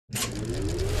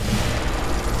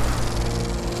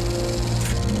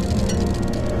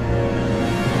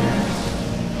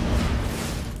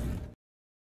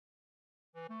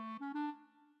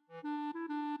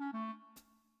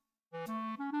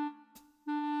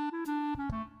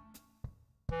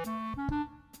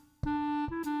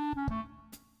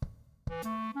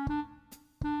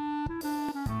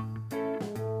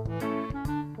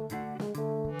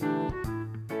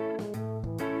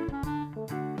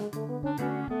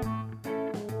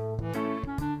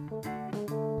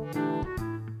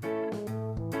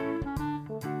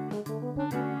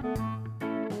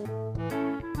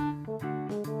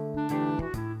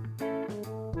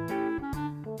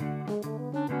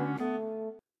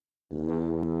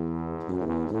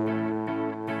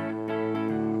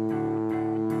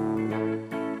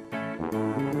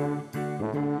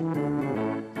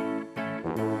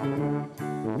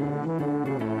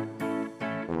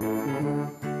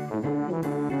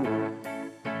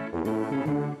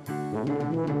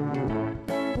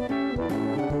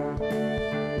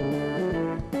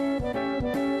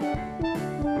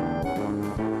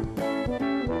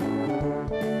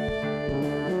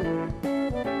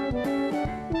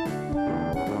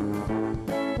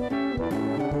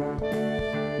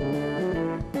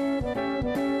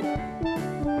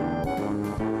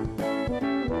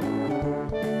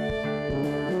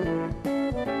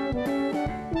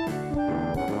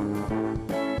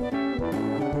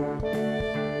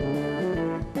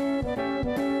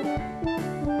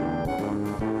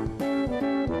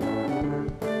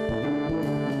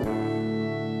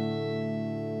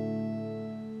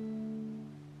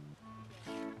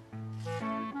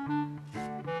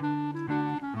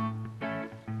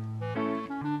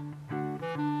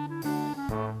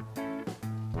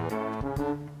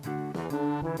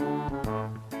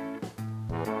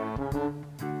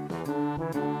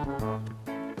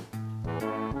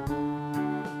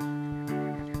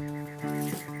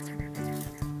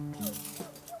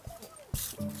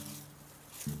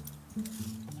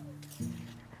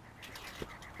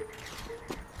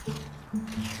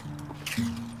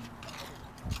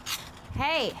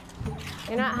Hey,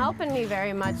 you're not helping me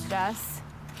very much, Jess.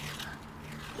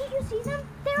 Did you see them?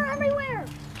 They're everywhere.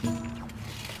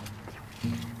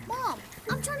 Mom,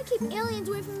 I'm trying to keep aliens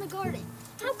away from the garden.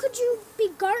 How could you be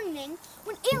gardening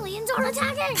when aliens are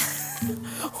attacking?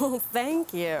 Well,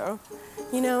 thank you.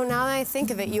 You know, now that I think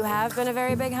of it, you have been a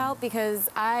very big help because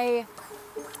I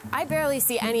barely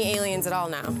see any aliens at all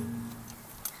now.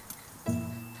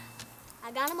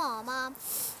 I got them all, Mom.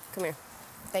 Come here.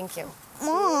 Thank you.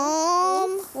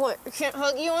 Mom! What, I can't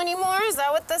hug you anymore? Is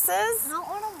that what this is? I don't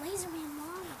want a laser man, Mom.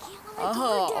 I can't let my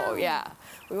guard down. Oh, yeah.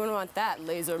 We wouldn't want that,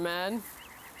 laser man.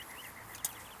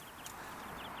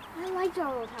 I liked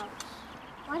our old house.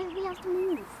 Why did we have to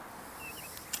move?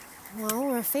 Well,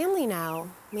 we're a family now.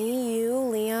 Me, you,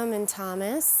 Liam, and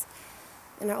Thomas.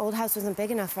 And our old house wasn't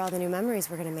big enough for all the new memories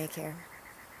we're gonna make here.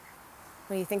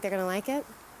 What, do you think they're gonna like it?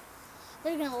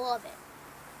 They're gonna love it.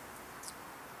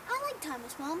 I like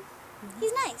Thomas, Mom.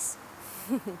 He's nice.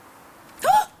 I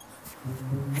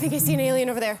think I see an alien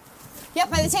over there. Yep,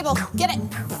 by the table. Get it.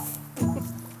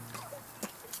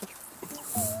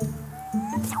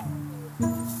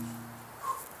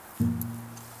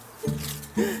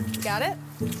 Got it?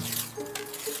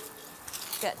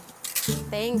 Good.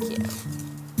 Thank you.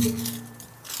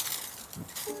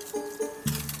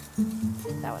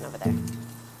 That one over there.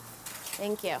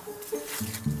 Thank you.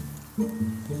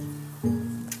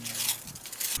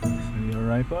 You all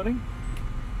right, buddy?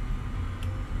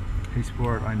 Hey,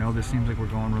 sport, I know this seems like we're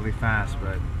going really fast,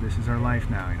 but this is our life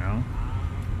now, you know?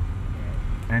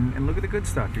 And look at the good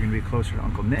stuff. You're gonna be closer to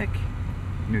Uncle Nick,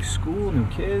 new school, new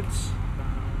kids.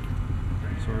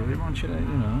 So I really want you to, you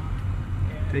know,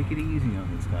 take it easy on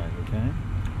these guys, okay?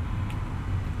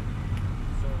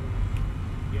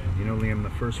 You know, Liam,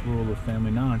 the first rule of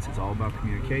family knots is all about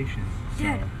communication. So,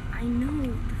 Dad, I know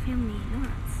the family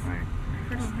knots. right.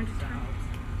 I've heard it 100 times.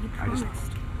 You promised.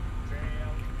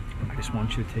 I just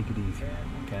want you to take it easy,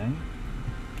 okay?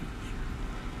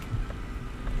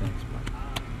 Thanks, bud.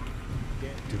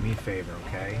 Do me a favor,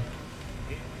 okay?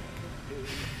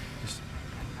 Just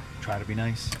try to be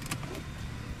nice.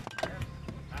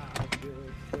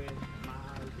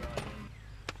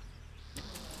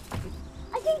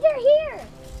 I think they're here.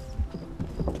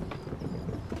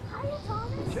 Hiya,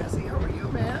 Thomas. Jesse, how are you,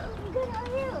 man? I'm good, how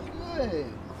are you? Good.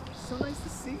 So nice to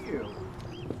see you.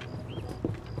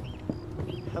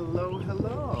 Hello,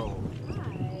 hello.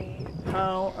 Hi.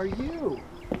 How are you,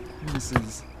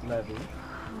 Mrs. Levy?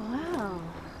 Wow.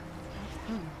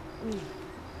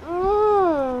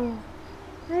 Oh,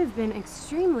 I've been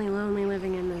extremely lonely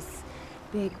living in this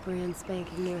big, brand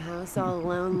spanking new house, all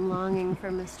alone, longing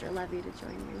for Mr. Levy to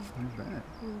join me. You bet.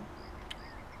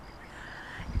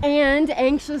 And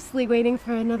anxiously waiting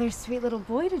for another sweet little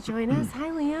boy to join us. Hi,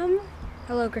 Liam.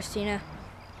 Hello, Christina.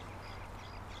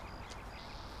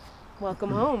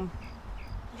 Welcome home.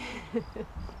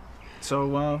 So,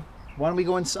 why don't we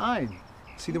go inside?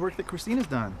 See the work that Christina's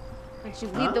done. Why don't you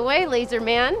lead the way, laser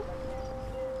man?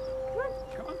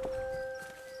 Come on.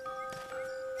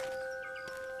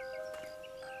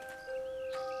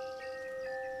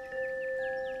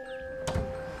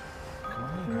 Come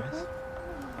on, guys.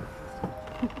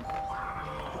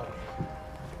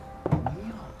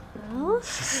 Well,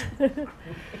 this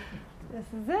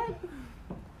is it.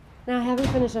 Now, I haven't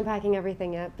finished unpacking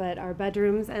everything yet, but our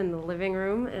bedrooms and the living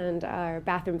room and our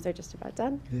bathrooms are just about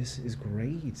done. This is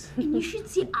great. You should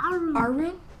see our room. Our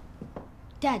room?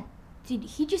 Dad, did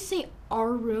he just say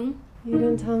our room? You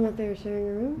didn't tell them that they were sharing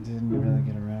a room? Didn't really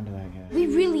get around to that yet. We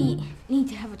really need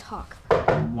to have a talk.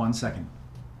 1 second.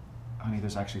 Honey,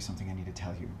 there's actually something I need to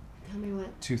tell you. Tell me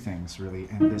what? 2 things, really,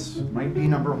 and this might be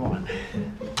number 1.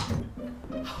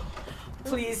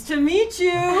 Pleased to meet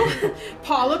you.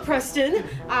 Paula Preston.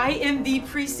 I am the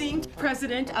precinct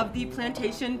president of the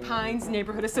Plantation Pines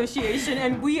Neighborhood Association,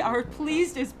 and we are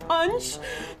pleased as punch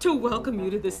to welcome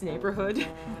you to this neighborhood.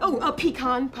 Oh, a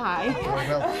pecan pie.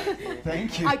 Well,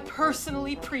 thank you. I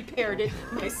personally prepared it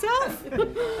myself.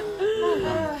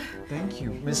 Thank you.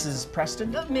 Mrs.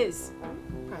 Preston? Ms.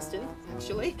 Preston,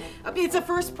 actually. It's a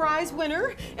first prize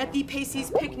winner at the Pacey's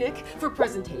Picnic for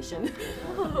presentation.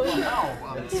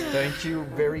 Thank you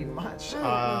very much.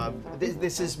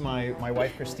 This is my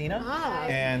wife, Christina. Hi.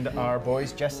 And our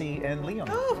boys, Jesse and Liam.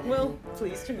 Oh, well,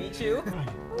 pleased to meet you.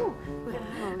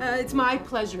 It's my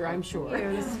pleasure, I'm sure.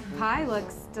 Here, this pie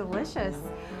looks delicious.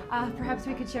 Perhaps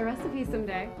we could share recipes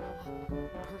someday.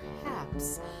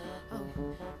 Perhaps. Oh,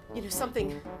 you know,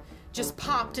 something just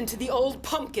popped into the old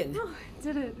pumpkin. Oh,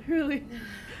 did it really?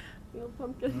 The old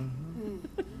pumpkin.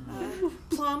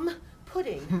 Plum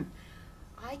pudding.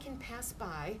 I can pass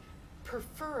by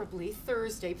preferably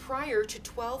Thursday prior to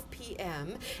 12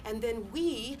 p.m., and then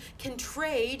we can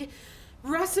trade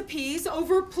recipes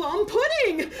over plum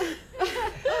pudding.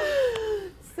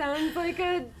 Sounds like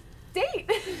a date.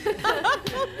 I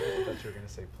thought you were going to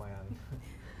say plan.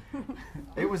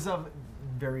 It was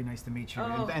very nice to meet you,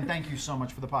 and thank you so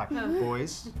much for the pie.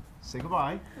 Boys, say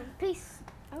goodbye. Peace.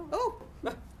 Oh.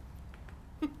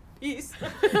 Peace.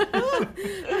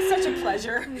 Such a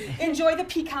pleasure. Enjoy the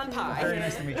pecan pie. Very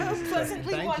nice to meet you.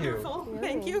 Pleasantly Thank wonderful. you.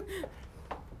 Thank you.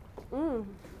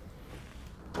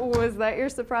 Was that your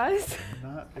surprise?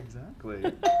 Not exactly.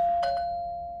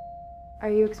 Are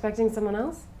you expecting someone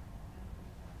else?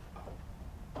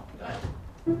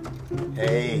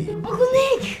 Hey. Uncle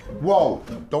Nick! Whoa,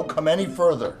 don't come any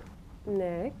further.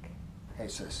 Nick, Hey,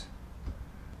 sis.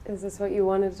 is this what you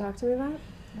wanted to talk to me about?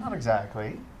 Not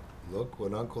exactly. Look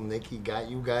what Uncle Nicky got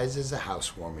you guys as a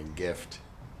housewarming gift.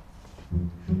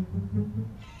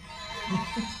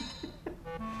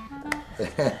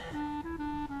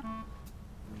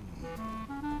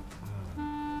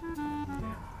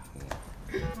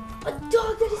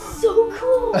 Dog, that is so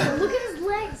cool! Look at his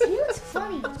legs. He looks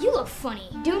funny. You look funny.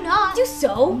 Do not. Do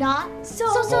so. Not. So.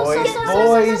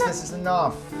 Boys, this is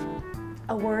enough.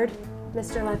 A word,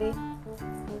 Mr. Levy?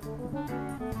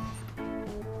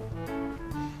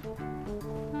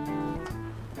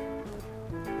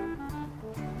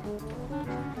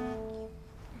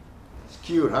 It's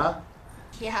cute, huh?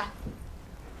 Yeah.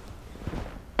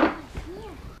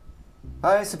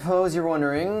 I suppose you're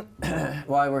wondering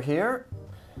why we're here?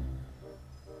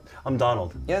 I'm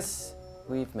Donald. Yes,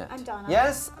 we've met. I'm Donna.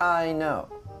 Yes, I know.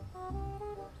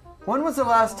 When was the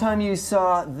last time you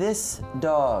saw this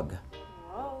dog?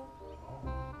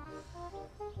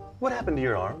 What happened to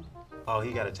your arm? Oh,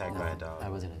 he got attacked by a I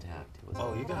dog. wasn't attacked. It was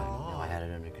Oh, you got No, I had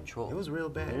it under control. It was real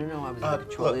bad. No, I was under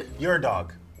control. Look, you're a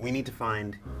dog. We need to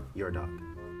find your dog.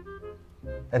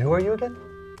 And who are you again?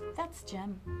 That's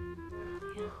Jim.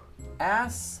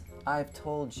 As I've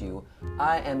told you,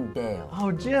 I am Dale.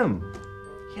 Oh, Jim.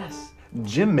 Yes.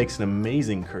 Jim makes an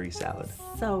amazing curry salad.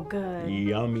 So good.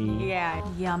 Yummy. Yeah,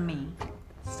 yummy.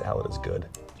 Salad is good.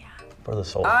 Yeah. For the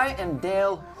soul. I am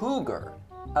Dale Hooger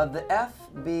of the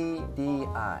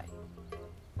FBDI,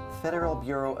 Federal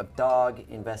Bureau of Dog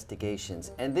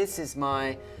Investigations. And this is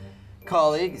my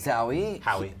colleague, Zowie.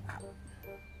 Howie.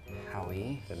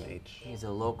 Howie. With an H. He's a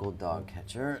local dog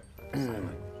catcher.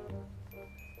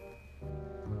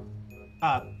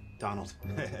 Donald.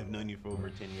 I've known you for over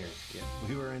 10 years. Yeah.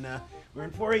 We were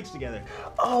in 4-H together.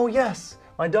 Oh, yes.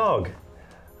 My dog.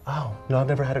 Oh, no, I've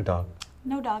never had a dog.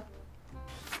 No dog.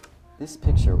 This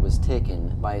picture was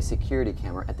taken by a security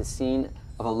camera at the scene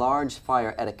of a large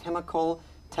fire at a chemical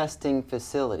testing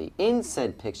facility. In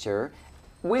said picture,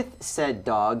 with said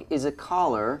dog, is a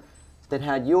collar that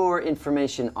had your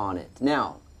information on it.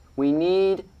 Now, we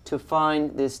need to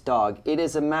find this dog. It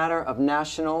is a matter of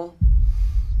national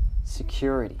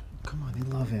security. Come on, they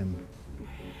love him.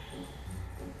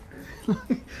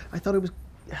 I thought it was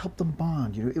help them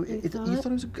bond. You know, you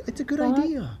thought it was it's a good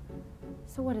idea.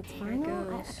 So what, it's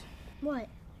final? What?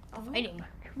 Fighting.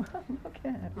 Come on, look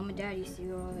at him. Mom and Dad used to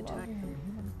go all the time.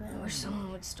 I wish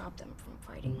someone would stop them from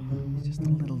fighting. He's just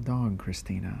a little dog,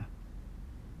 Christina.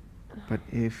 But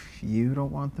if you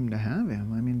don't want them to have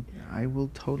him, I mean, I will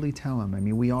totally tell him. I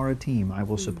mean, we are a team. I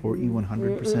will support you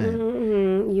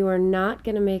 100%. You are not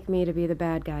going to make me to be the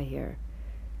bad guy here.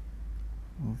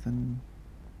 Well, then,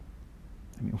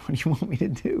 I mean, what do you want me to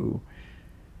do?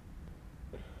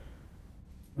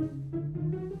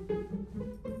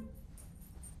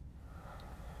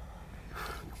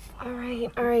 All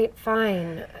right,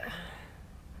 fine.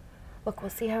 Look,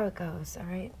 we'll see how it goes, all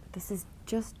right? This is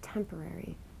just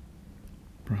temporary.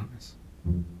 Promise.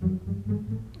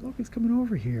 Look, he's coming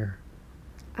over here.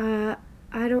 I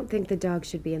don't think the dog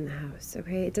should be in the house,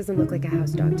 okay? It doesn't look like a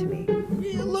house dog to me.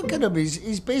 Yeah, look at him.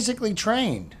 He's basically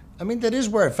trained. I mean, that is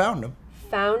where I found him.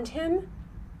 Found him?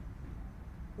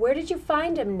 Where did you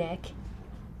find him, Nick?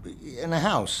 In a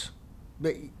house.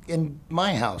 In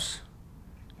my house.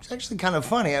 It's actually kind of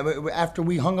funny. After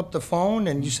we hung up the phone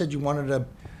and you said you wanted to...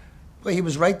 Well, he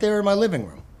was right there in my living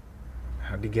room.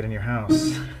 How'd he get in your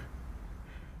house?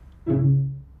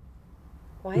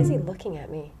 Why is he looking at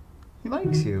me? He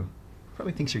likes you.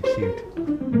 Probably thinks you're cute.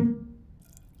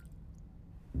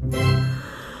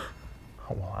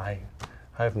 Oh, well,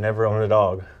 I've never owned a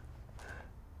dog.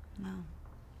 No.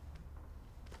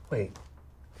 Wait.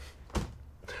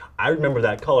 I remember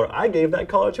that collar. I gave that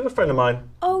collar to a friend of mine.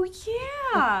 Oh,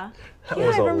 yeah. That yeah,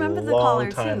 was I a remember the long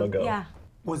collar time too. ago. Yeah.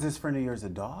 Was this friend of yours a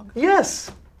dog?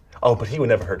 Yes. Oh, but he would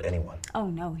never hurt anyone. Oh,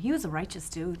 no. He was a righteous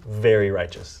dude. Very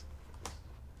righteous.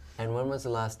 And when was the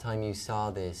last time you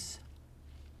saw this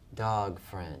dog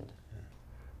friend?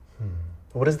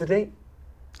 What is the date?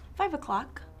 5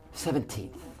 o'clock.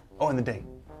 17th. Oh, and the date.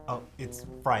 Oh, it's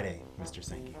Friday, Mr.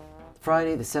 Sankey.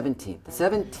 Friday the 17th. The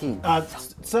 17th.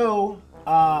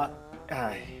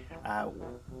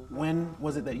 When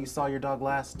was it that you saw your dog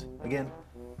last again?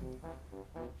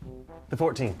 The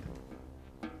 14th.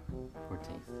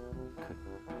 14th. Could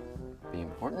be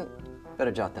important.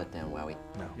 Better jot that down, Wowie.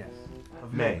 No. Yes.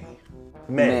 Of May.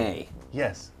 May.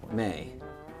 Yes. May.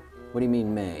 What do you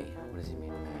mean May? What does he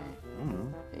mean May?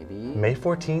 Maybe. May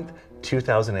 14th,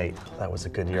 2008. That was a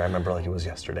good year. I remember like it was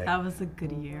yesterday. That was a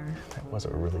good year. That was a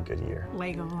really good year.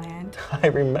 Legoland. I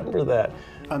remember that.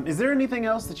 Is there anything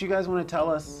else that you guys want to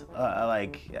tell us?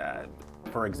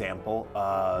 For example,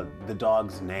 the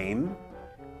dog's name,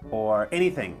 or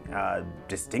anything,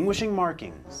 distinguishing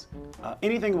markings,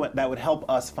 anything that would help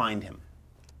us find him.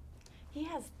 He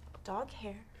has dog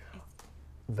hair.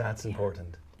 That's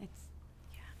important.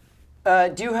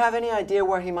 Do you have any idea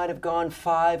where he might have gone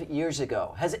 5 years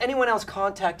ago? Has anyone else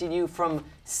contacted you from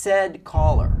said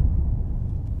caller?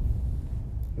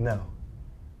 No.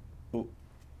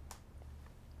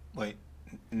 Wait,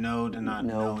 no to not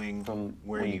knowing from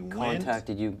where when you went?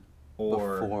 Contacted you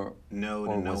Or before, no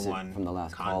to or no was it one from the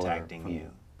last contacting caller you?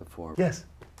 Before. Yes.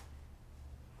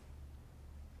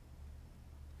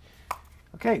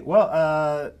 Okay,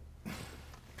 well,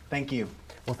 thank you,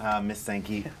 Miss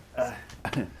Sankey.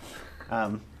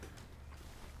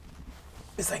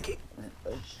 Miss Sankey.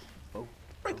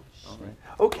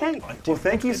 Okay. Well,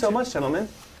 thank you so much, gentlemen.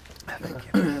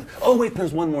 Thank you. Oh, wait,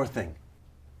 there's one more thing.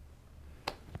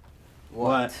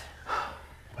 What?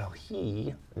 Well,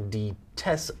 he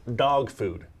detests dog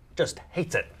food. Just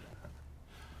hates it.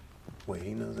 Wait,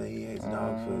 he knows that he hates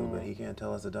dog food, but he can't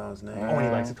tell us the dog's name. Oh, and he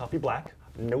likes his coffee black.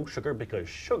 No sugar, because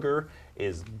sugar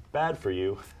is bad for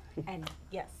you. And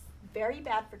yes, very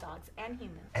bad for dogs and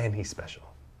humans. And he's special.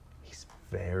 He's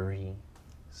very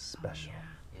special.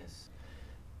 Yes.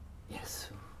 Yes,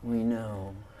 we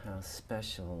know how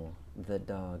special the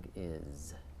dog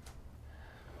is.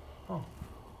 Oh.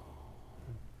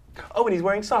 Oh, and he's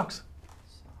wearing socks.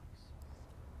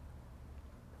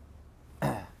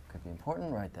 Could be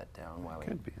important. Write that down while we.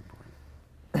 Could be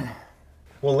important.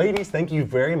 Well, ladies, thank you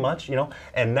very much,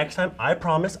 and next time, I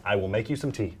promise, I will make you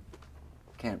some tea.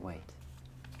 Can't wait.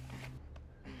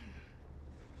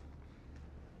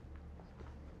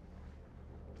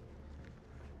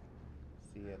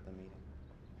 See you at the meeting.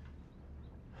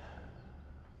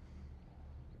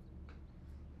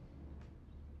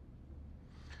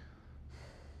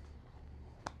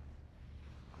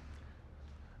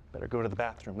 Better go to the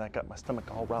bathroom. That got my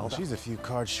stomach all riled up. She's a few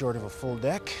cards short of a full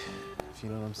deck, if you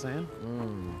know what I'm saying.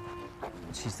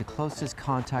 She's the closest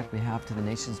contact we have to the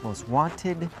nation's most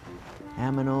wanted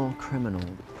aminal criminal.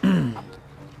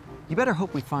 You better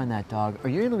hope we find that dog, or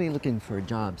you're gonna be looking for a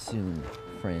job soon,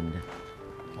 friend.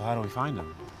 Well, how do we find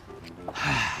him?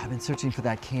 I've been searching for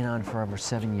that canine for over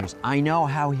 7 years. I know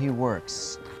how he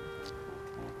works.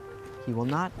 He will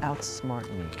not outsmart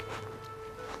me.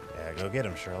 Yeah, go get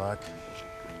him, Sherlock.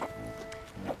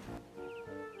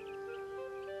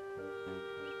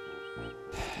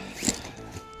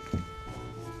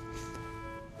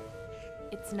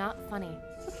 It's not funny.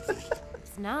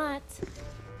 It's not.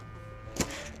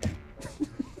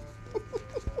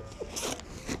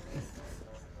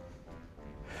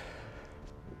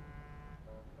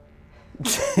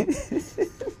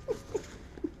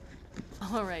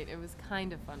 All right, it was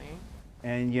kind of funny.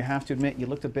 And you have to admit, you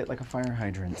looked a bit like a fire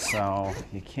hydrant, so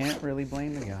you can't really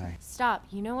blame the guy. Stop.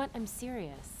 You know what? I'm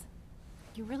serious.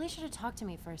 You really should have talked to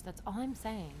me first. That's all I'm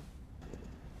saying.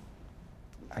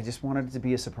 I just wanted it to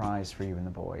be a surprise for you and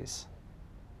the boys.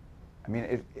 I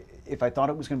mean, if I thought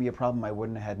it was going to be a problem, I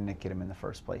wouldn't have had Nick get him in the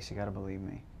first place. You got to believe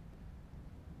me.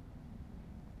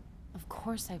 Of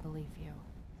course I believe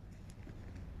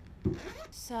you.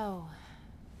 So,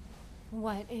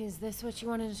 what, is this what you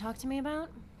wanted to talk to me about?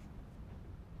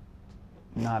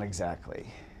 Not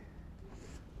exactly.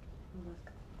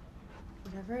 Look,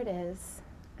 whatever it is,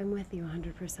 I'm with you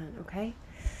 100%, okay?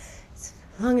 As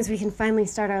long as we can finally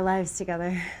start our lives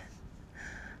together.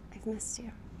 I've missed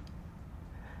you.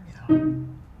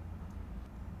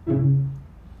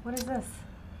 What is this?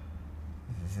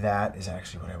 That is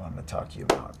actually what I wanted to talk to you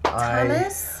about.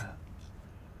 Thomas?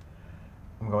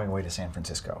 I'm going away to San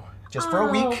Francisco. Just for a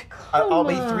week. I'll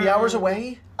be 3 hours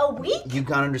away. A week? You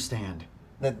gotta understand.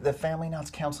 The Family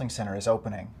Knots Counseling Center is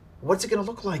opening. What's it gonna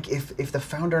look like if the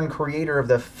founder and creator of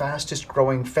the fastest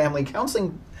growing family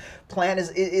counseling plan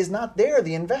is not there?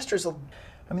 The investors will,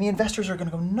 the investors are gonna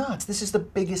go nuts. This is the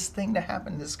biggest thing to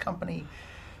happen to this company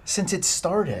Since it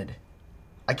started,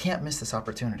 I can't miss this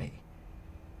opportunity.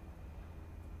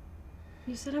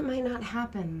 You said it might not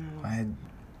happen, though.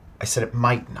 I said it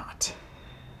might not.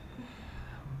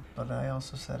 But I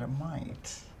also said it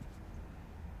might.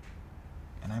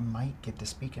 And I might get to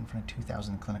speak in front of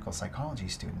 2,000 clinical psychology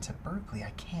students at Berkeley.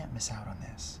 I can't miss out on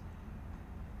this.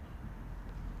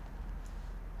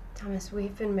 Thomas,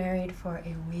 we've been married for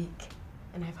a week,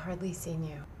 and I've hardly seen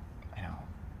you. I know.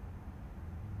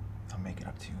 I'll make it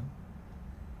up to you.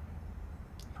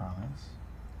 Promise?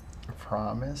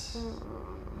 Promise?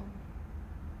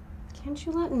 Can't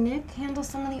you let Nick handle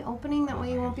some of the opening? That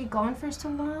way you won't be gone for so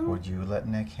long? Would you let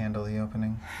Nick handle the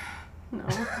opening? No.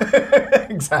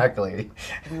 Exactly.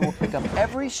 We will pick up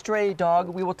every stray dog.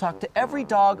 We will talk to every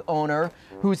dog owner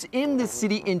who's in this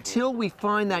city until we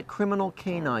find that criminal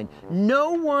canine.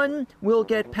 No one will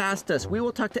get past us. We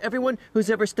will talk to everyone who's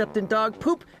ever stepped in dog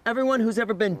poop, everyone who's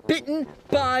ever been bitten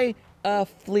by a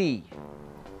flea.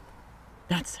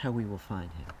 That's how we will find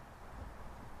him.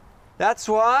 That's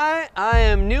why I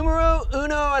am numero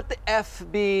uno at the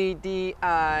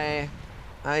FBDI.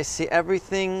 I see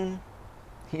everything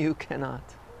you cannot.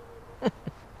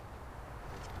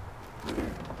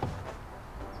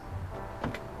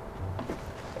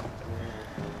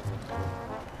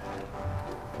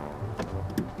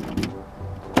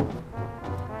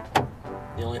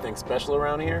 The only thing special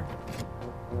around here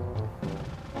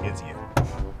is you.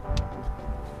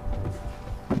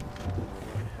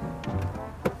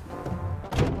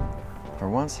 For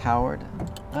once, Howard,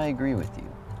 I agree with you.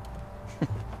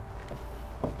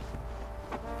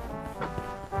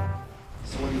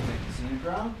 So what do you think? Scenic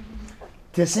route?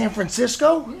 To San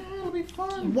Francisco? Yeah, it'll be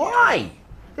fun. Why?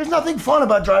 There's nothing fun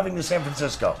about driving to San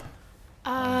Francisco.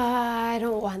 I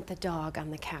don't want the dog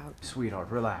on the couch. Sweetheart,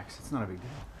 relax. It's not a big deal.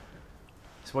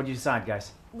 So what do you decide,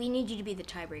 guys? We need you to be the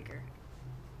tiebreaker.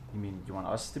 You mean you want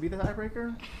us to be the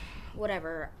tiebreaker?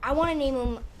 Whatever. I want to name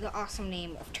him the awesome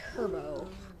name of Turbo.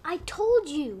 I told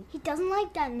you. He doesn't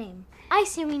like that name. I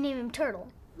say we name him Turtle.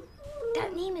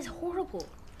 That name is horrible.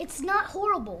 It's not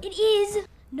horrible. It is.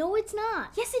 No, it's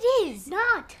not. Yes, it is.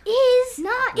 Not. Is.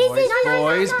 Not. Boys,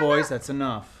 Is it? boys, that's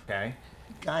enough, okay?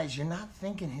 Guys, you're not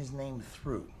thinking his name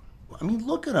through. I mean,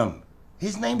 look at him.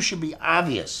 His name should be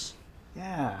obvious.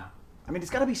 Yeah. I mean,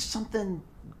 it's got to be something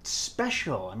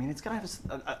special. I mean, it's got to have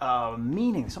a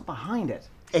meaning, something behind it.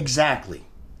 Exactly.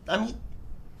 I mean,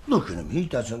 look at him. He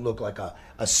doesn't look like a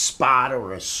spot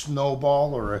or a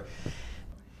snowball or a...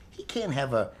 He can't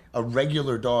have a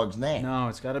regular dog's name. No,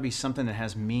 it's got to be something that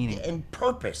has meaning. And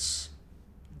purpose.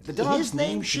 The dog's His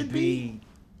name should be...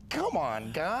 Come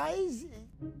on, guys.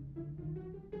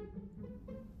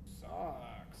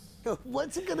 Socks.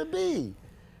 What's it gonna be?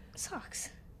 Socks.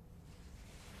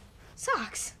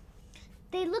 Socks.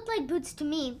 They look like boots to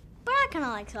me, but I kind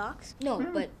of like socks. No,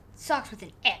 but socks with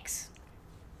an X.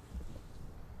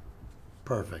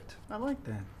 Perfect. I like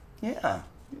that. Yeah.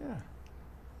 Yeah.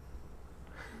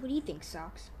 What do you think,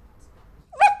 Socks?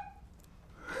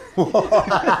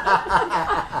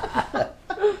 I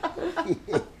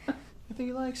think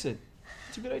he likes it.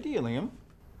 It's a good idea, Liam.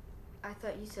 I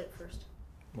thought you said it first.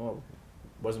 Well,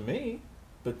 wasn't me.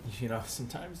 But, you know,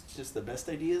 sometimes just the best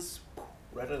ideas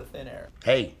right out of thin air.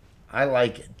 Hey, I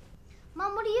like it.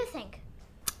 Mom, what do you think?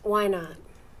 Why not?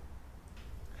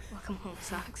 Welcome home,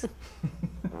 Socks.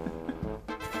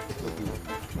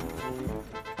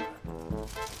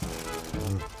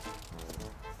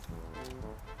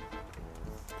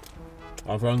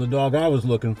 I found the dog I was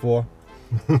looking for.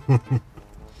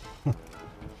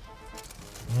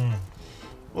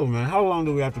 Oh man, how long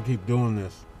do we have to keep doing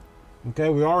this? Okay,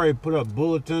 we already put up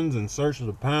bulletins and search of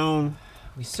the pound.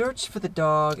 We search for the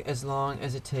dog as long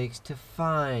as it takes to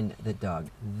find the dog.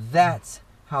 That's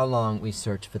how long we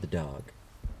search for the dog.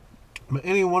 But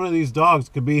any one of these dogs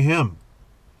could be him.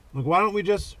 Look, why don't we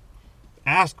just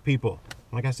ask people,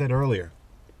 like I said earlier?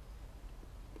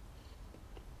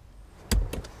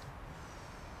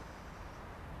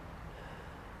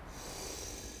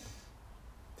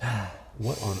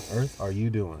 What on earth are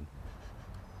you doing?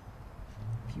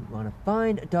 If you want to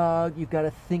find a dog, you've got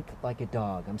to think like a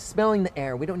dog. I'm smelling the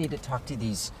air. We don't need to talk to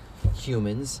these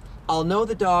humans. I'll know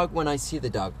the dog when I see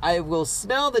the dog. I will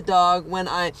smell the dog when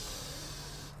I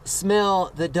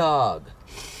smell the dog.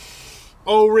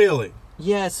 Oh, really?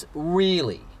 Yes,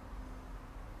 really.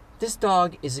 This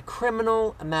dog is a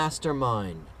criminal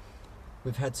mastermind.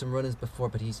 We've had some run-ins before,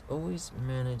 but he's always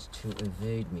managed to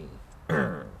evade me.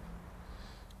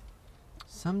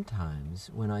 Sometimes,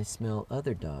 when I smell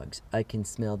other dogs, I can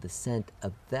smell the scent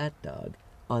of that dog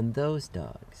on those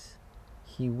dogs.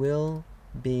 He will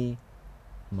be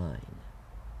mine.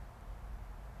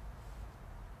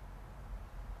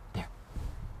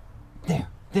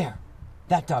 There.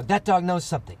 That dog knows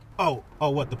something. Oh,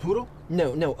 what, the poodle?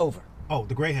 No, over. Oh,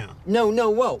 the greyhound. No,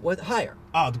 whoa, what, higher?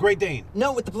 Oh, the Great Dane.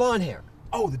 No, with the blonde hair.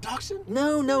 Oh, the dachshund?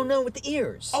 No, with the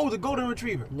ears. Oh, the golden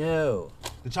retriever. No.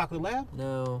 The chocolate lab?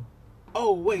 No.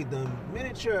 Oh, wait, the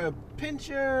miniature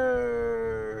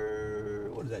pinscher...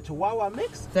 What is that, Chihuahua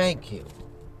mix? Thank you.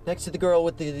 Next to the girl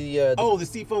with the Oh, the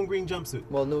seafoam green jumpsuit.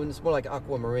 Well, no, it's more like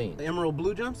aquamarine. The emerald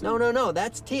blue jumpsuit? No,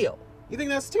 that's teal. You think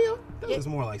that's teal? That was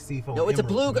more like seafoam. No, it's a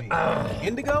blue...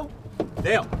 Indigo?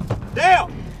 Dale! Dale!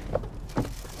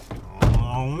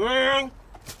 Oh, man!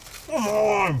 Come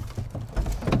on!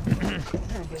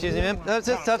 Excuse me, ma'am. No,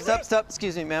 stop.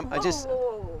 Excuse me, ma'am. I just...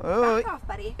 Whoa. Back off,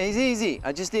 buddy. Easy.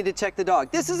 I just need to check the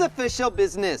dog. This is official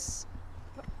business.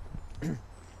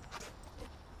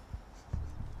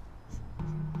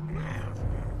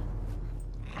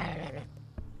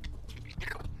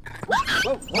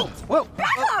 Whoa.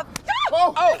 Back up!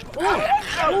 Oh!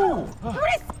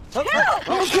 Don't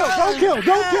kill!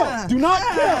 Do not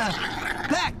kill!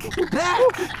 Back!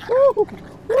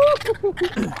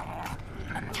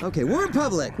 Okay, we're in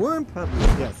public.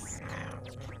 Yes.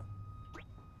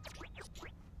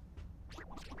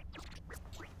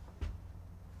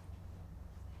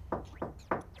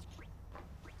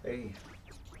 Hey.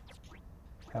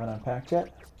 Haven't unpacked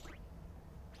yet?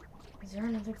 Is there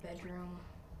another bedroom?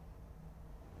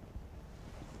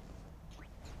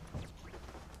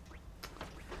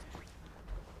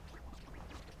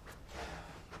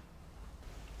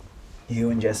 You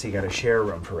and Jesse got to share a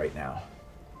room for right now.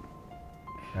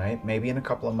 Right? Maybe in a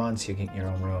couple of months you get your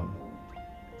own room.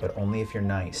 But only if you're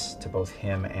nice to both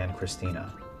him and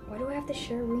Christina. Why do I have to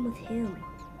share a room with him?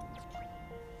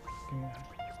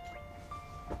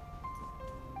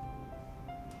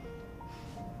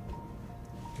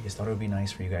 I just thought it would be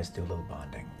nice for you guys to do a little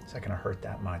bonding. Is that going to hurt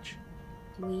that much?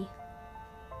 We?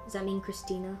 Does that mean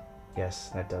Christina? Yes,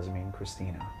 that does mean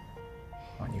Christina.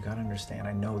 Well, you got to understand,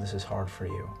 I know this is hard for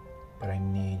you, but I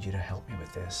need you to help me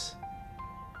with this.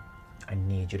 I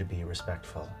need you to be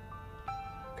respectful,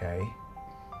 okay?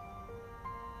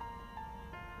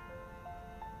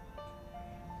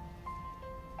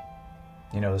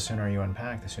 You know, the sooner you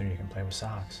unpack, the sooner you can play with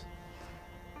socks.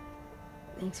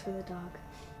 Thanks for the dog.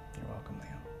 You're welcome,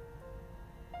 Liam.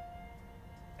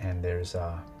 And there's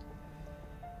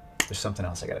something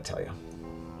else I gotta tell you.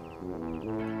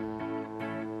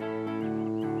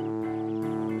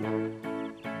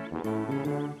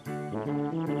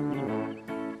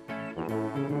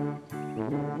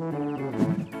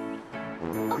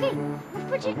 Okay, let's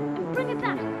push it and bring it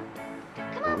back.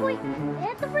 Come on, boy.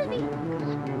 Hit the frisbee.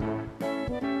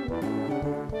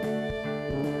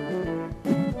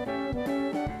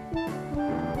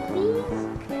 Please?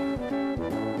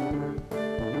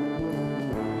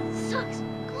 Sucks.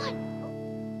 Come on.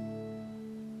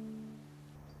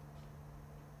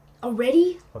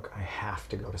 Already? Look, I have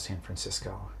to go to San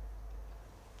Francisco.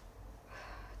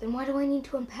 Then why do I need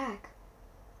to unpack?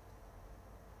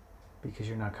 Because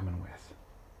you're not coming with.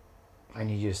 I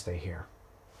need you to stay here.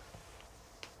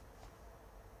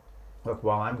 Look,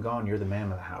 while I'm gone, you're the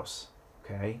man of the house,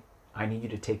 okay? I need you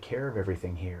to take care of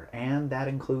everything here, and that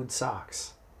includes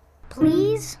socks.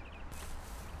 Please?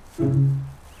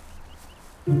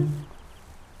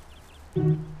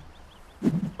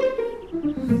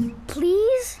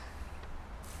 Please?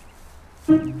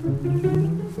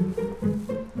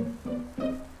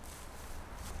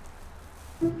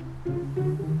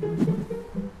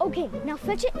 Okay, now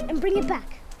fetch it and bring it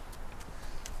back.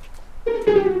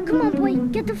 Come on, boy.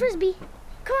 Get the frisbee.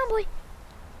 Come on, boy.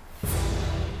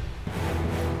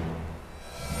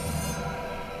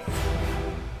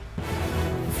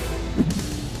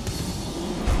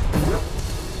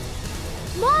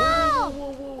 Mom!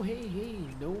 Whoa, hey,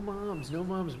 no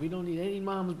moms. We don't need any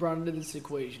moms brought into this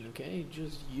equation, okay?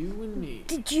 Just you and me.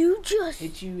 Did you just...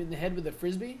 Hit you in the head with a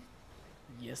frisbee?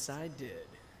 Yes, I did.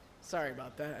 Sorry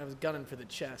about that. I was gunning for the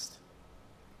chest.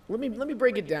 Let me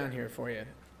break it down here for you.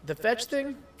 The fetch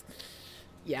thing?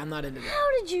 Yeah, I'm not into that.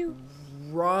 How did you...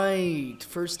 Right.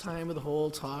 First time with the whole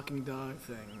talking dog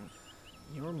thing.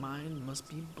 Your mind must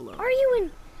be blown. Are you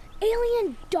an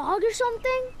alien dog or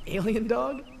something? Alien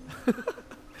dog?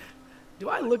 Do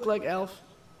I look like Elf?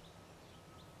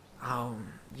 Oh,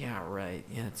 yeah, right.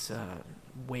 Yeah, it's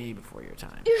way before your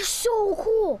time. You're so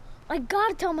cool. I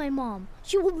gotta tell my mom.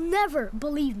 She will never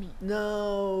believe me.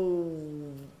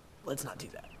 No, let's not do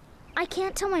that. I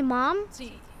can't tell my mom?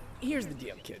 See, here's the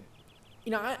deal, kid.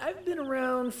 You know, I've been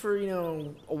around for,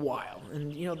 a while.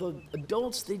 And, the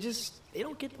adults, they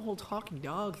don't get the whole talking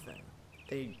dog thing.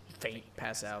 They faint,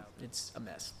 pass out. It's a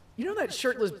mess. You know that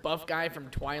shirtless buff guy from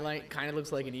Twilight kind of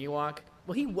looks like an Ewok?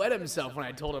 Well, he wet himself when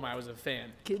I told him I was a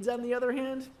fan. Kids, on the other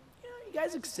hand, yeah, you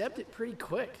guys accept it pretty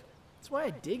quick. That's why I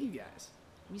dig you guys.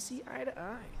 We see eye to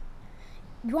eye.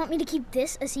 You want me to keep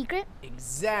this a secret?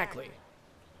 Exactly.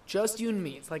 Just you and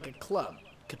me. It's like a club.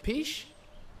 Capiche?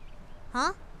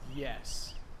 Huh?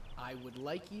 Yes. I would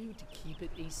like you to keep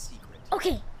it a secret.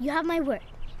 Okay, you have my word.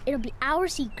 It'll be our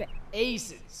secret.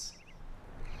 Aces.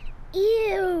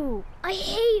 Ew! I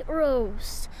hate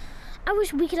roast. I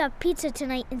wish we could have pizza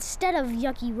tonight instead of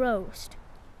yucky roast.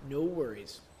 No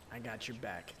worries. I got your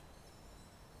back.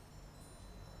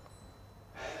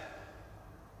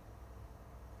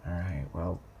 All right,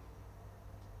 well,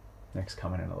 Nick's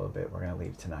coming in a little bit. We're going to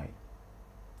leave tonight.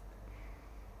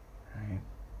 All right?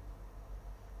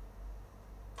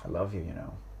 I love you, you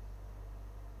know.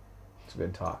 It's a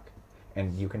good talk.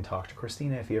 And you can talk to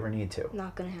Christina if you ever need to.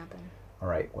 Not gonna happen. All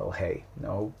right, well, hey,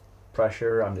 no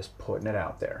pressure. I'm just putting it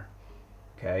out there.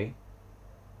 Okay?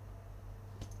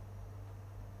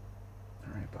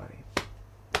 All right, buddy.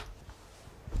 All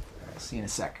right, see you in a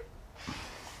sec.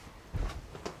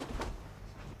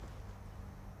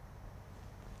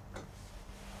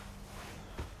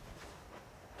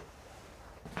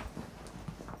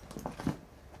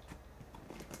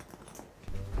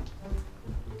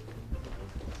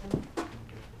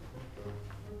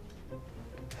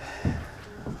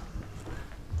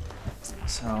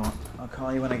 So, I'll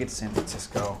call you when I get to San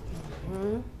Francisco.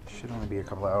 Hmm? Should only be a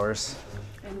couple hours.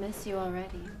 I miss you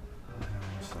already.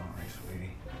 I'm sorry,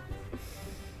 sweetie.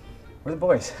 Where are the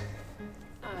boys?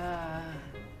 Oh,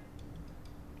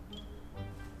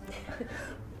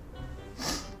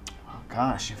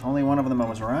 gosh, if only one of them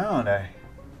was around. I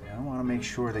want to make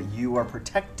sure that you are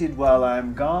protected while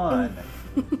I'm gone.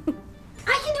 I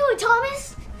can do it,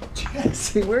 Thomas!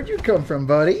 Jesse, where'd you come from,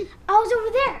 buddy? I was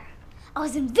over there. I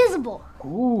was invisible.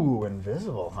 Ooh,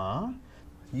 invisible, huh?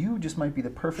 You just might be the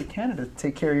perfect candidate to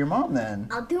take care of your mom then.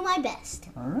 I'll do my best.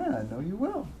 All right, I know you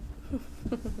will.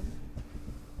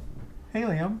 Hey,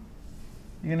 Liam.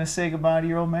 You gonna say goodbye to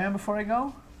your old man before I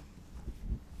go?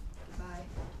 Bye.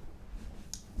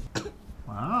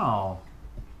 Wow.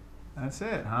 That's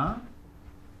it, huh?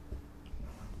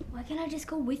 Why can't I just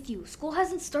go with you? School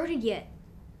hasn't started yet.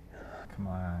 Come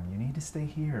on, you need to stay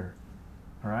here.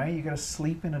 All right? You gotta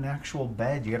sleep in an actual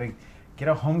bed. You gotta get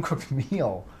a home-cooked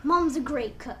meal. Mom's a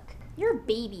great cook. You're a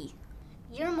baby.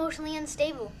 You're emotionally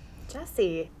unstable.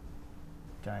 Jesse.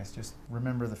 Guys, just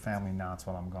remember the family knots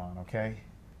while I'm gone, okay?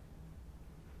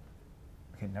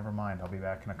 Okay, never mind. I'll be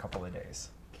back in a couple of days.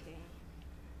 Okay.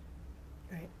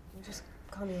 All right, just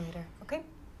call me later, okay?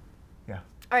 Yeah.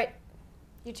 All right,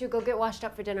 you two go get washed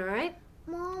up for dinner, all right?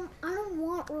 Mom, I don't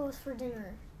want roast for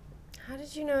dinner. How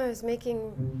did you know I was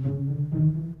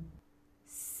making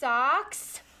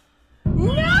socks?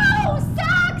 No!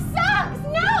 Socks! Socks!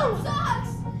 No! Socks!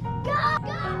 Go!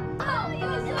 Go!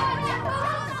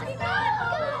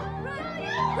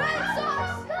 Run,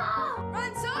 socks! Go!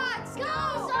 Run, socks! Go!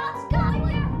 Socks, go!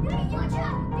 Watch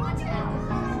out! Watch out!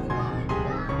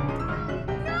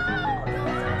 No!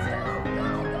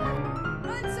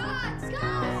 Run, socks! Go!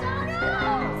 Socks, go!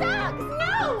 Socks,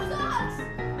 no! Socks!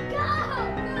 Go!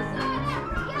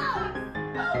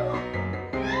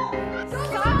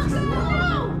 Socks,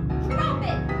 no! Drop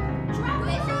it! Drop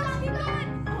it! Socks, keep going!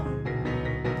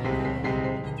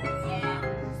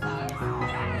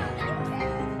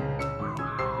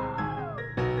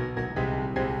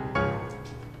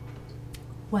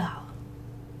 Well,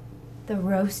 the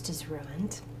roast is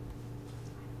ruined.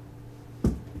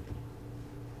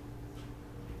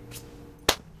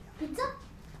 Pizza?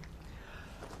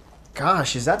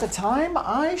 Gosh, is that the time?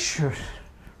 I should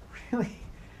really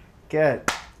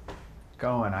get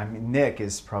going. I mean, Nick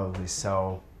is probably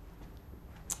so...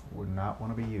 Would not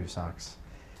want to be you, Socks.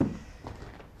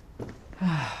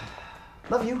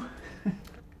 Love you.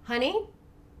 Honey?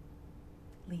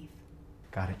 Leave.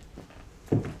 Got it.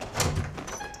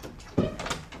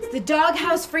 It's the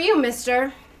doghouse for you,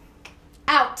 mister.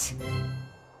 Out.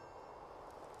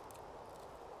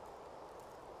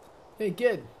 Hey,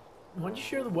 kid. Why don't you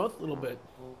share the wealth a little bit?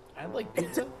 I'd like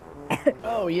pizza.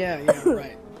 Oh, yeah,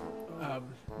 right.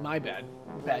 My bad.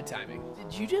 Bad timing.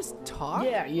 Did you just talk?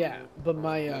 Yeah, but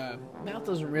my mouth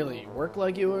doesn't really work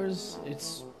like yours.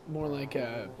 It's more like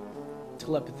a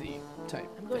telepathy type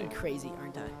I'm going thing. crazy,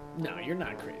 aren't I? No, you're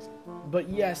not crazy. But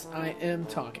yes, I am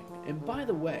talking. And by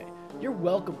the way, you're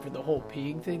welcome for the whole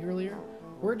peeing thing earlier.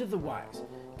 Word to the wise.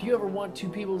 If you ever want two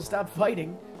people to stop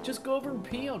fighting, just go over and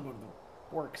pee on one of them.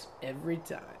 Works every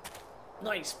time.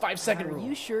 Nice, 5-second rule. Are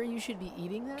you sure you should be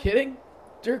eating that? Kidding?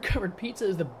 Dirt-covered pizza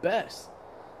is the best.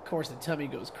 Of course, the tummy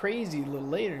goes crazy a little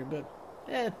later, but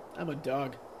I'm a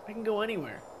dog. I can go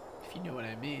anywhere, if you know what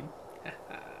I mean.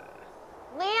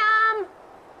 Liam!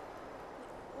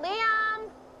 Liam!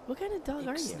 What kind of dog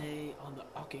are you? Ixnay on the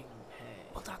Ocking Hay.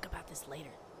 We'll talk about this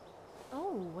later.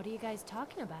 Oh, what are you guys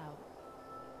talking about?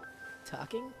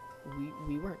 Talking?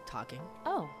 We weren't talking.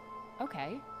 Oh,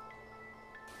 okay.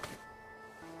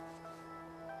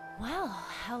 Well,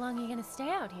 how long are you gonna stay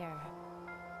out here?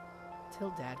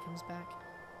 Till Dad comes back.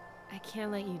 I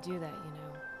can't let you do that, you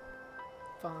know.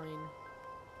 Fine.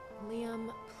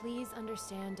 Liam, please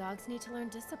understand, dogs need to learn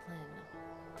discipline.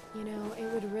 You know, it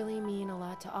would really mean a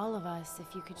lot to all of us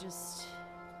if you could just,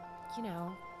 you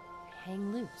know,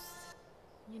 hang loose.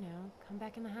 You know, come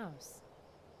back in the house.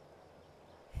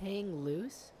 Hang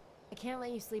loose? I can't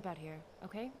let you sleep out here,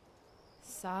 okay?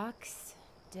 Socks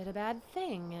did a bad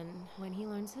thing, and when he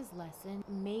learns his lesson,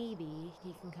 maybe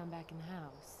he can come back in the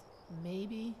house.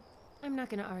 Maybe? I'm not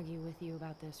gonna argue with you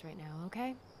about this right now,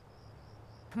 okay?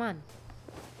 Come on.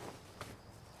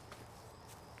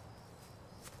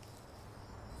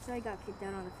 So I got kicked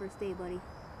out on the first day, buddy.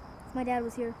 If my dad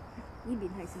was here, you'd be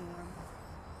nice and warm.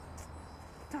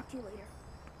 Talk to you later.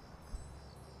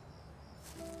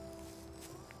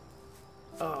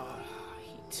 Oh,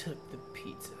 he took the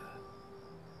pizza.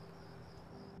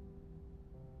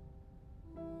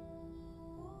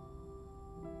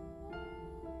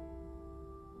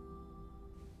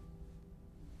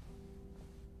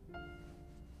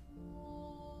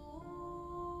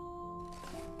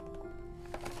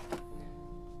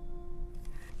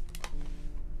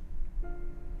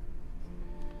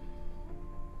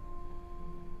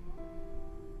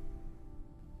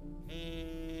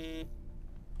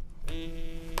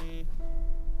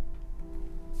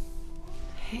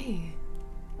 Hey.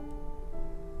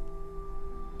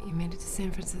 You made it to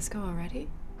San Francisco already?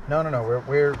 No,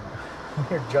 we're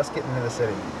just getting into the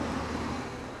city.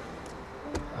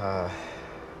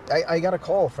 I got a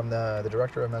call from the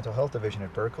director of mental health division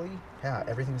at Berkeley. Yeah,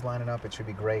 everything's lining up. It should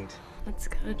be great. That's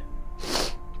good.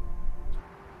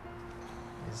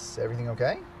 Is everything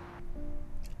okay?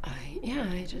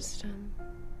 I just,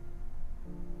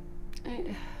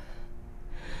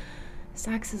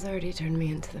 Sax has already turned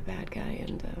me into the bad guy,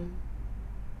 and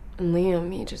Liam,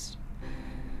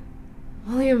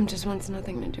 Liam just wants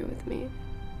nothing to do with me.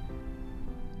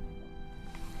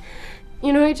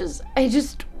 You know, I just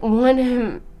want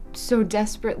him so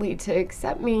desperately to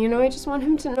accept me, you know, I just want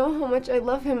him to know how much I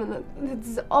love him, and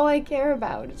that's all I care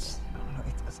about. No,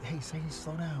 hey, Sadie,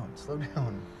 slow down.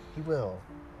 He will,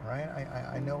 all right?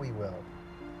 I know he will.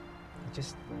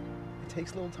 It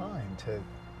takes a little time to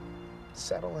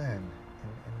settle in, and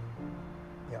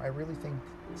you know, I really think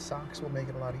socks will make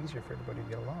it a lot easier for everybody to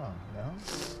get along, you know?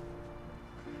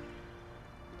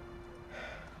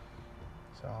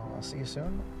 So I'll see you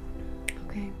soon.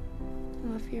 Okay, I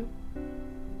love you. Good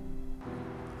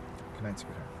night,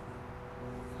 sweetheart.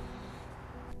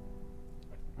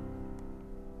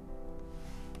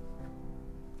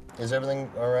 Is everything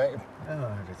all right?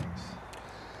 Oh, everything's...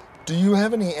 Do you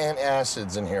have any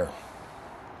antacids in here?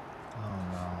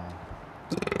 Oh,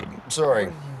 no.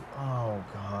 Sorry. Oh,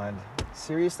 God.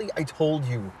 Seriously? I told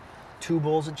you. 2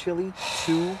 bowls of chili?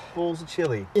 2 bowls of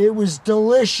chili. It was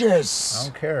delicious. I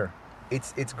don't care.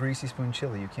 It's greasy spoon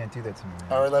chili. You can't do that to me,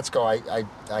 man. All right, let's go. I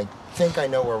think I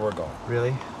know where we're going.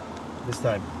 Really? This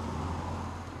time?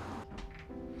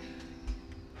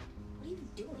 What are you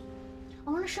doing? I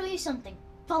want to show you something.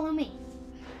 Follow me.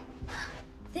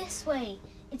 This way.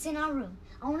 It's in our room.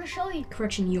 I want to show you.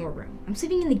 Correction, your room. I'm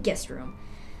sleeping in the guest room.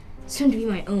 Soon to be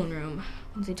my own room,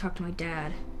 once I talk to my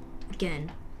dad.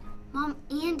 Again. Mom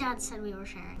and Dad said we were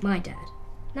sharing. My dad,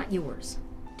 not yours.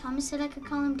 Thomas said I could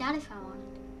call him Dad if I wanted.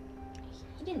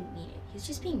 He didn't mean it. He was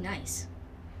just being nice.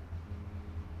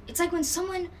 It's like when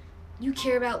someone you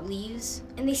care about leaves,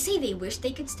 and they say they wish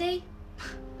they could stay,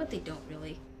 but they don't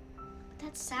really. But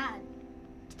that's sad.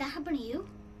 Did that happen to you?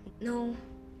 No.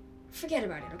 Forget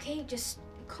about it, okay? Just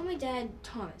call my dad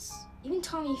Thomas. Even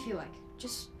Tommy if you like.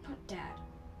 Just not Dad.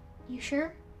 You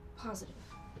sure? Positive.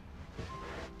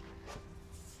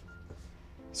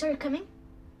 So you're coming?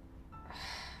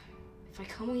 If I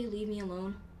come, will you leave me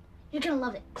alone? You're gonna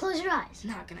love it. Close your eyes.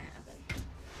 Not gonna happen.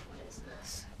 What is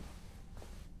this?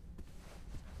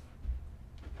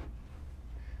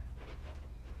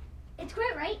 It's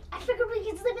great, right? I figured we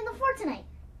could sleep in the fort tonight.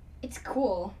 It's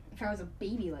cool if I was a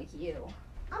baby like you.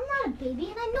 I'm not a baby,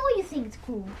 and I know you think it's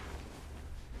cool.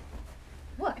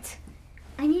 What?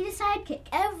 I need a sidekick.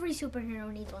 Every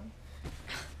superhero needs one.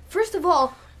 First of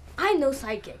all, I'm no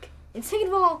sidekick. And second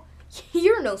of all,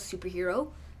 you're no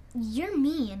superhero. You're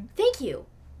mean. Thank you.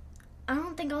 I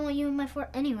don't think I want you in my fort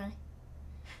anyway.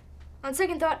 On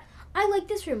second thought, I like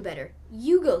this room better.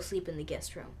 You go sleep in the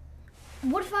guest room.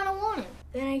 What if I don't want it?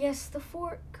 Then I guess the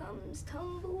fort comes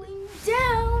tumbling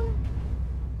down.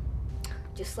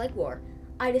 Just like war.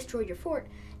 I destroyed your fort.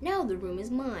 Now the room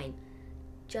is mine.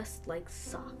 Just like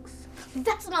Socks.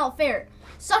 That's not fair.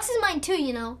 Socks is mine too,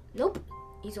 you know. Nope.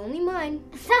 He's only mine.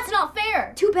 That's not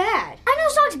fair. Too bad. I know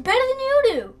Socks better than you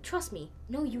do. Trust me.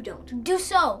 No, you don't. Do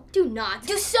so. Do not.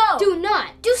 Do so. Do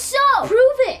not. Do so.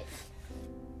 Prove it.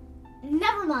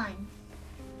 Never mind.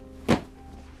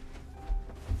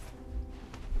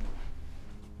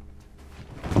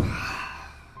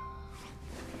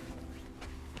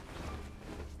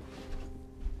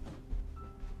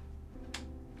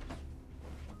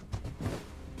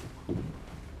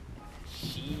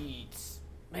 Sheets.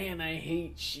 Man, I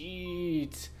hate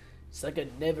sheets. It's like a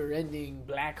never-ending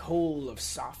black hole of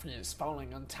softness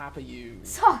falling on top of you.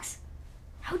 Socks.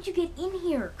 How'd you get in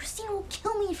here? Christina will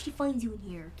kill me if she finds you in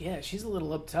here. Yeah, she's a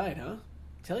little uptight, huh?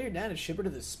 Tell your dad to ship her to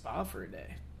the spa for a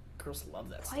day. Girls love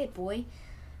that stuff. Quiet, boy.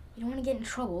 You don't want to get in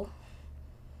trouble.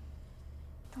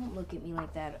 Don't look at me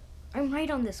like that. I'm right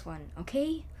on this one,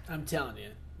 okay? I'm telling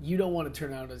you, you don't want to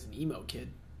turn out as an emo kid.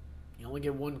 You only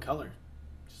get one color.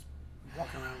 Just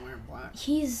walking around wearing black.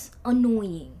 He's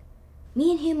annoying.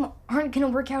 Me and him aren't gonna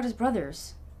work out as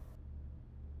brothers.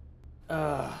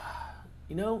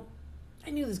 You know,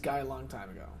 I knew this guy a long time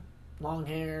ago. Long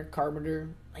hair, carpenter,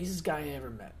 nicest guy I ever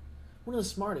met. One of the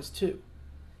smartest, too.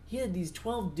 He had these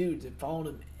 12 dudes that followed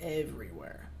him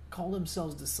everywhere, called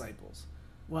themselves disciples.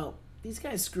 Well, these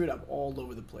guys screwed up all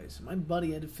over the place, and my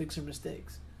buddy had to fix their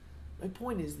mistakes. My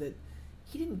point is that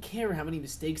he didn't care how many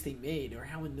mistakes they made or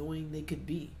how annoying they could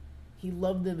be. He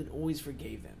loved them and always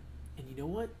forgave them. And you know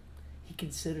what? He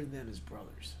considered them his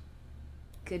brothers.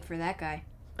 Good for that guy.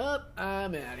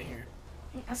 I'm out of here.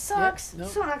 Socks. Yep, no,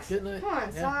 Socks. Good night. Come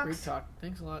on, yeah, Socks. Great talk.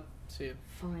 Thanks a lot. See you.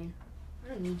 Fine. I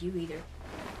don't need you either.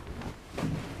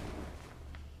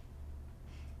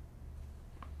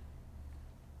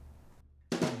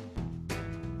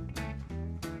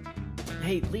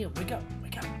 Hey, Liam, wake up.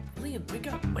 Wake up. Liam, wake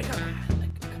up. Wake up.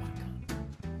 Come on.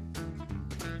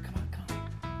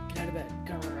 Get out of bed.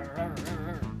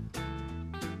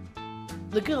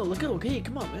 Let go. Okay,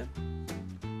 come on, man.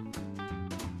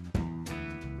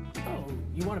 Oh,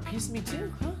 you want a piece of me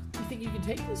too, huh? You think you can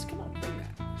take this? Come on, bring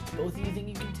that. Both of you think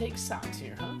you can take Socks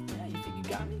here, huh? Yeah, you think you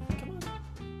got me? Come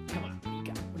on. What do you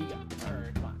got? Come on, you got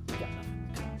nothing. Come on,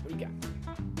 what do you got?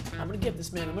 I'm gonna get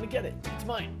this, man. I'm gonna get it. It's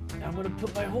mine. I'm gonna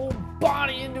put my whole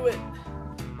body into it.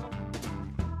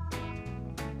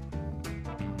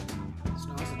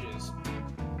 Sausages.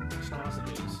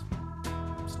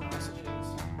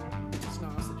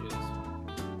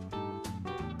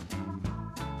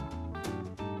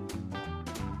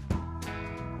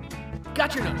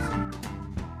 Got your nose.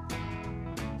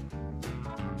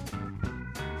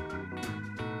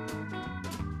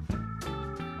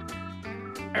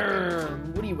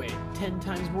 What do you weigh? 10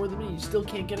 times more than me? You still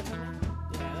can't get it from me?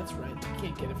 Yeah, that's right. You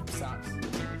can't get it from Socks.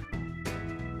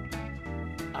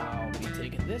 I'll be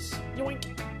taking this. Yoink.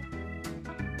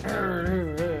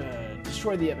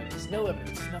 Destroy the evidence. No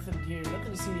evidence. Nothing here.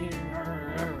 Nothing to see here.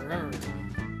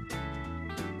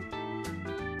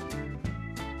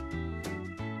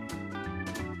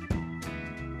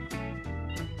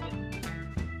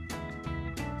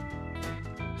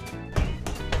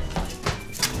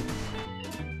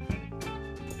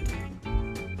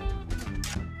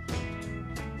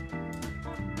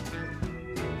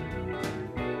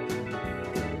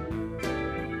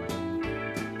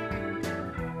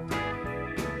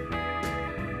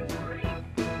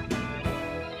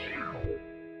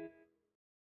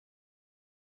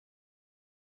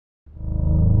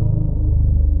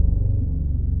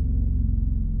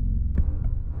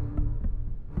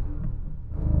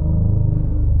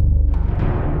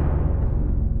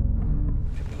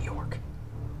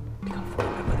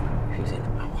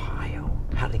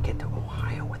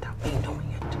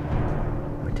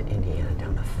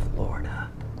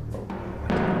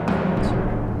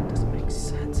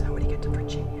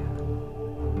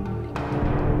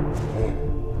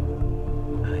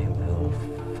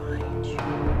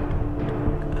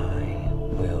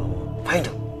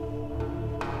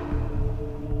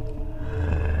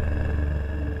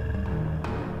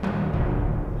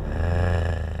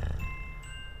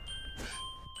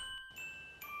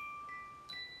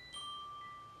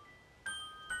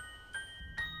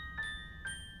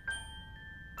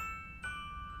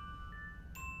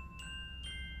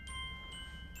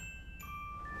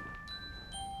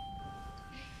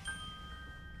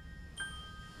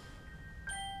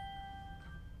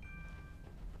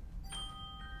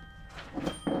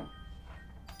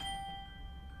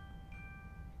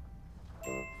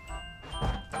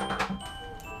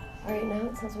 All right, now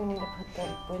it says we need to put the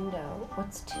window.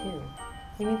 What's 2?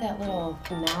 We need that little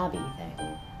knobby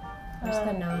thing. Where's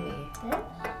the knobby?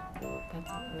 That's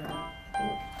no.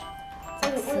 I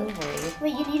think it's like silvery.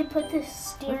 Wait, you need to put the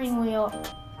steering wheel.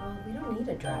 Well, we don't need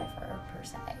a driver per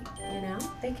se. You know,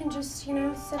 they can just sit I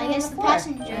on guess the the floor,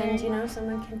 passenger. and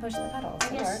someone can push the pedals. I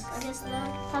guess the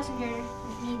passenger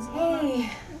needs. Hey.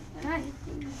 Hi.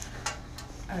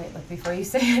 All right, look, before you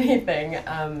say anything,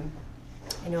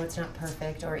 I know it's not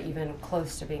perfect or even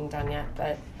close to being done yet,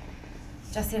 but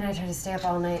Jesse and I tried to stay up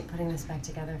all night putting this back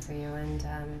together for you, and,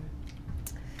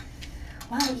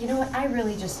 well, you know what? I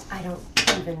don't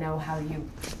even know how you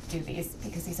do these,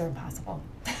 because these are impossible.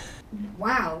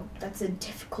 Wow, that's a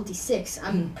difficulty 6.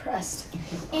 I'm impressed.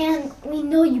 And we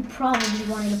know you probably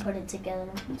wanted to put it together,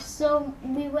 so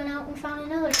we went out and found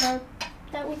another car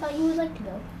that we thought you would like to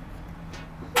go.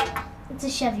 It's a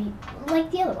Chevy,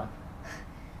 like the other one.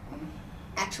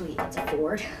 Actually, it's a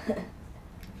Ford.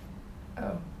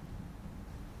 Oh.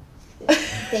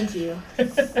 Thank you.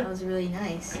 That was really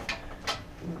nice.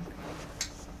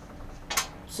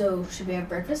 So, should we have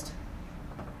breakfast?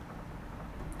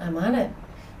 I'm on it.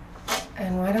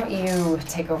 And why don't you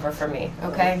take over for me,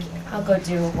 okay? I'll go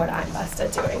do what I'm best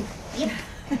at doing. Yep.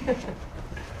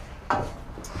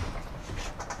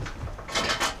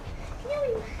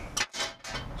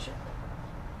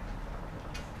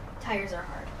 Tires are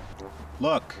hard.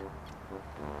 Look,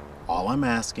 all I'm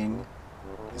asking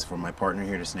is for my partner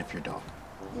here to sniff your dog.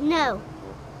 No.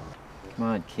 Come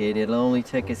on, kid, it'll only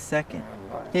take a second.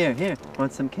 Here,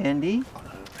 want some candy?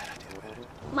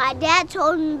 My dad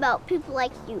told me about people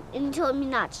like you, and he told me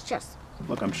not to trust them.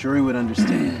 Look, I'm sure he would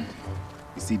understand.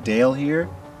 You see, Dale here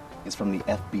is from the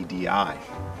FBDI.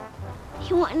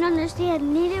 He wouldn't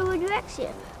understand, neither would Rex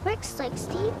here. Rex likes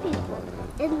to eat people.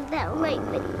 Isn't that right,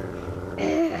 Vinny?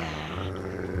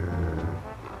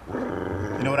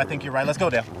 You know what, I think you're right. Let's go,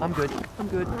 Dale. I'm good.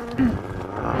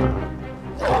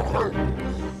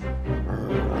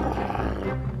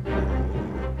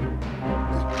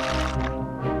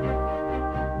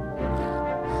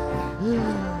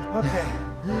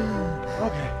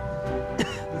 Okay.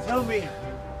 Tell me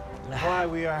why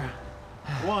we are,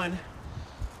 1,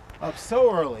 up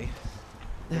so early,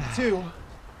 and 2,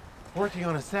 working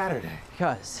on a Saturday.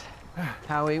 Because,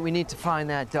 Howie, we need to find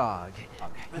that dog.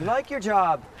 You like your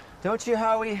job, don't you,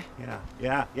 Howie?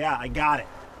 Yeah, I got it.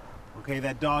 Okay,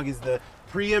 that dog is the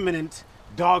preeminent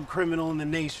dog criminal in the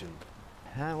nation.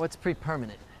 What's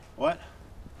pre-permanent? What?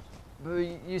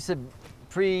 You said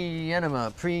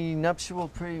pre-enema, prenuptial,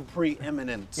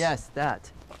 Preeminent. Yes,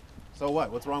 that. So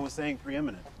what? What's wrong with saying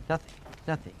preeminent?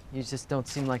 Nothing. You just don't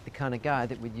seem like the kind of guy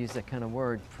that would use that kind of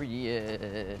word,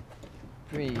 You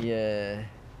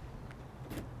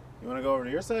want to go over to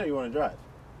your side or you want to drive?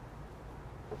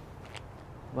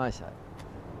 My side.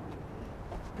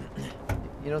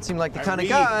 You don't seem like the kind of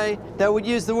guy that would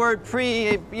use the word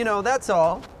that's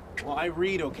all. Well, I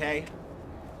read, okay?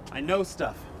 I know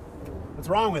stuff. What's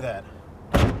wrong with that?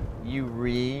 You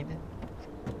read?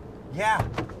 Yeah,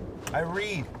 I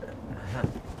read.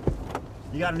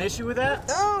 You got an issue with that?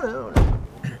 No.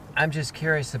 I'm just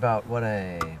curious about what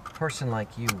a person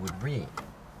like you would read.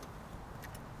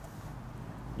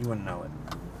 You wouldn't know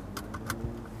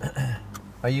it.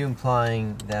 Are you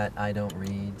implying that I don't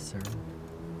read, sir?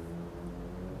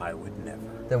 I would never.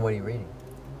 Then what are you reading?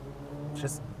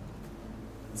 Just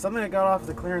something I got off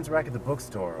the clearance rack at the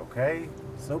bookstore, okay?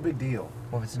 It's no big deal.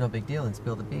 Well, if it's no big deal, then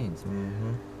spill the beans.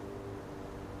 Mm-hmm.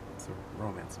 It's a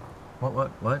romance novel. What?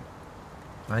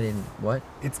 What?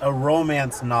 It's a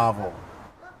romance novel.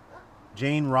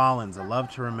 Jane Rollins, A Love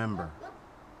to Remember.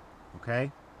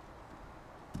 Okay?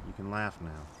 You can laugh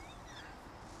now.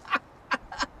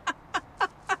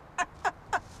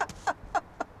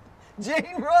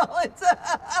 Jane Rollins!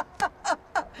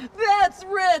 That's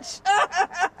rich! See,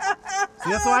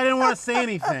 that's why I didn't want to say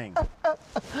anything.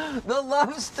 The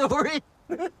love story?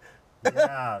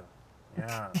 Yeah,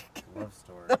 love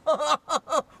story.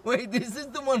 Wait, this is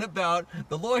the one about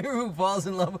the lawyer who falls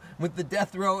in love with the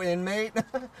death row inmate?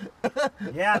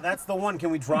 Yeah, that's the one.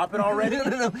 Can we drop it already?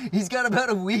 No. He's got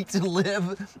about a week to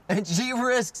live, and she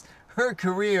risks her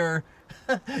career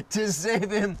to save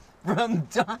him from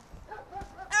dying.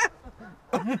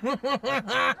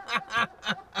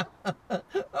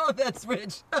 Oh, that's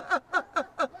rich.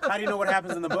 How do you know what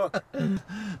happens in the book?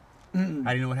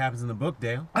 How do you know what happens in the book,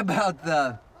 Dale? About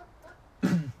the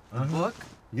book?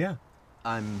 Yeah.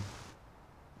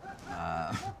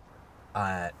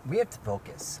 We have to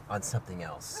focus on something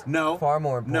else. No. Far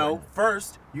more important. No.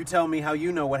 First, you tell me how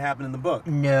you know what happened in the book.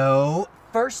 No.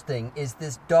 First thing is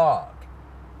this dog.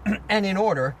 And in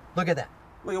order, look at that.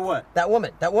 Look at what? That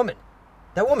woman.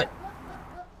 That woman.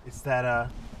 It's that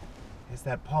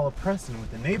Paula Preston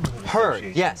with the neighborhood Her,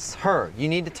 association. yes, her. You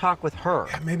need to talk with her.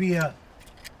 Yeah,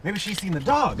 maybe she's seen the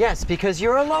dog. Yes, because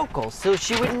you're a local, so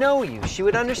she would know you. She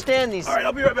would understand these. All right,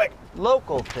 I'll be right back.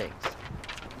 Local things.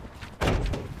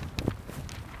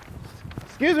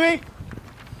 Excuse me.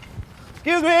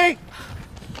 Excuse me.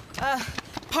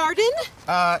 Pardon?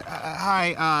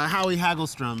 Hi, Howie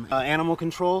Hagglestrom, animal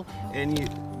control, and you.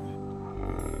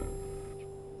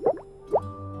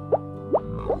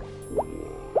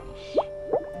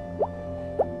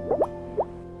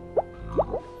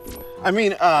 I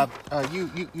mean,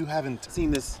 you haven't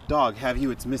seen this dog, have you?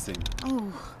 It's missing.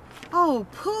 Oh,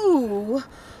 Pooh.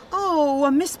 Oh,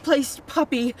 a misplaced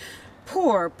puppy.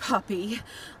 Poor puppy.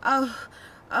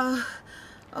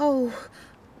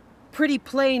 Pretty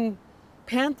plain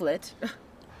pamphlet.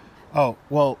 Oh,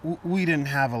 well, we didn't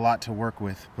have a lot to work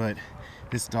with, but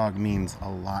this dog means a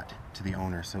lot to the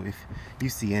owner. So if you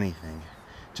see anything,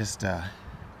 just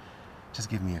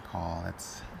give me a call.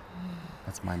 That's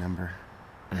my number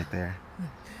right there.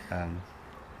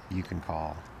 You can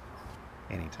call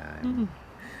anytime.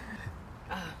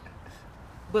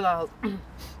 Well, I'll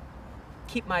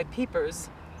keep my peepers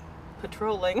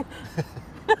patrolling.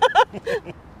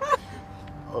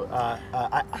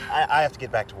 I have to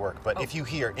get back to work, but if you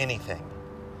hear anything.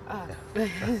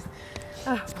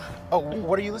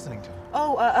 What are you listening to?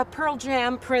 A Pearl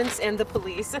Jam, Prince, and the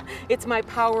Police. It's my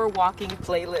power walking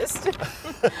playlist.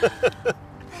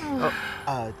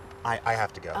 I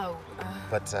have to go. Oh.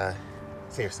 But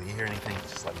seriously, you hear anything,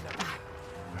 just let me know.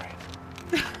 All right.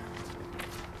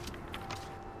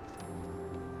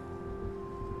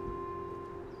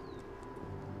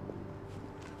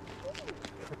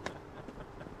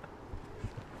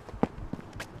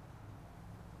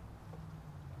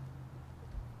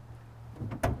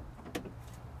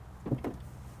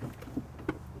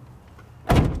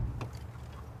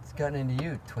 It's gotten into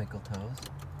you, Twinkle Toes.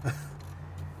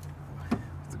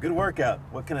 It's a good workout.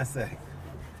 What can I say?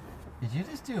 Did you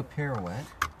just do a pirouette?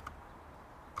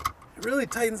 It really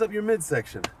tightens up your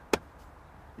midsection.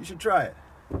 You should try it.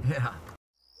 Yeah.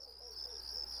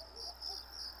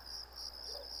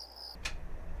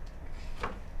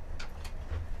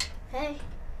 Hey.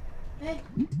 Hey.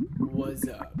 What's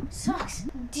up? Socks,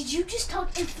 did you just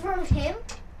talk in front of him?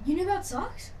 You knew about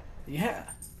Socks? Yeah,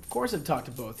 of course I've talked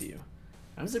to both of you.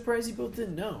 I'm surprised you both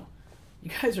didn't know.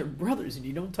 You guys are brothers and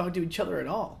you don't talk to each other at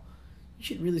all. You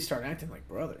should really start acting like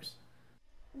brothers.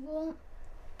 Well,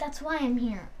 that's why I'm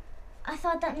here. I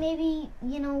thought that maybe,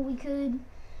 we could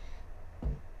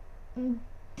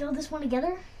build this one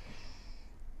together.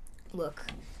 Look,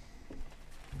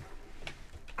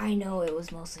 I know it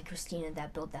was mostly Christina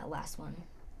that built that last one.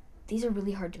 These are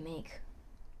really hard to make.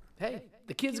 Hey,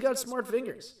 the kid's got smart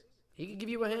fingers. He can give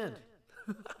you a hand.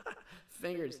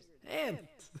 Fingers. Hand.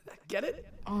 Get it?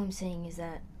 All I'm saying is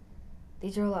that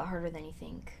these are a lot harder than you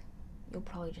think. You'll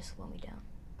probably just slow me down.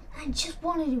 I just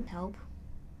wanted to help.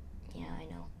 Yeah, I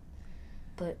know.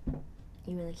 But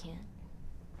you really can't.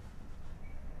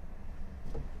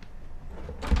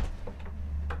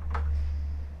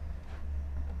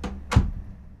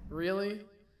 Really?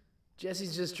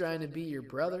 Jesse's just trying to be your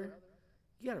brother?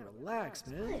 You gotta relax,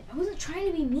 man. What? I wasn't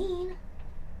trying to be mean.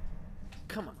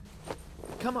 Come on.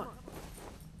 Come on.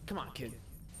 Come on, kid.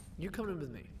 You're coming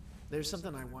with me. There's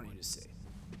something I want you to see.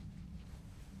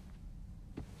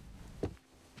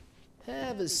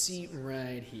 Have a seat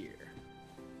right here.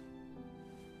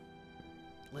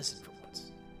 Listen for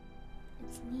once.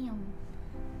 It's Liam.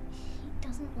 He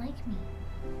doesn't like me.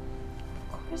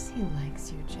 Of course he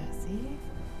likes you, Jesse.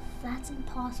 That's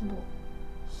impossible.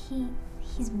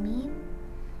 He's mean,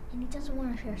 and he doesn't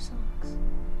want to share socks.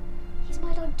 He's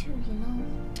my dog too, Oh,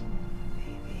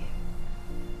 baby.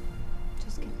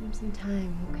 Just give him some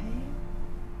time, okay?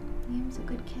 Liam's a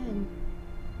good kid.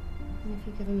 And if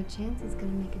you give him a chance, he's gonna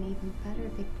make an even better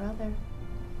big brother.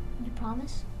 You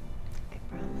promise? I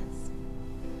promise.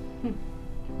 Do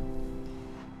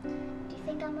you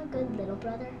think I'm a good little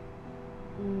brother?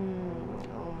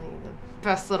 Only the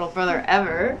best little brother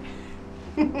ever.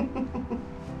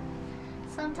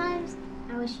 Sometimes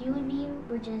I wish you and me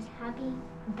were just happy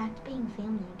and back to being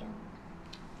family again.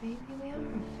 Maybe we are a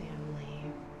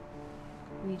family.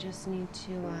 We just need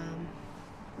to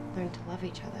learn to love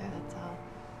each other, that's all.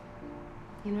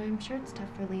 I'm sure it's tough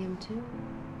for Liam too.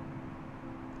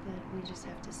 But we just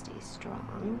have to stay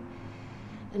strong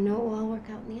and know it will all work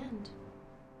out in the end.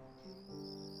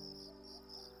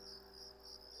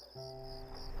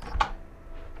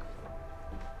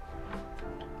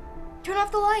 Turn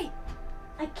off the light.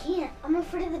 I can't. I'm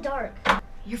afraid of the dark.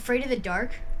 You're afraid of the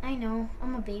dark? I know.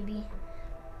 I'm a baby.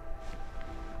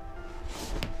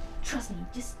 Trust me,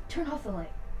 just turn off the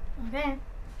light. Okay.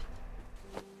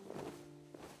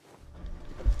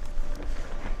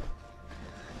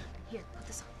 Here, put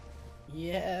this on.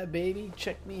 Yeah, baby,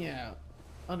 check me out.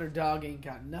 Underdog ain't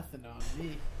got nothing on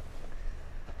me.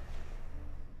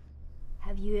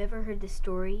 Have you ever heard the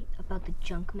story about the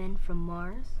junkmen from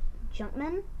Mars?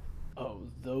 Junkmen? Oh,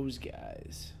 those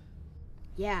guys.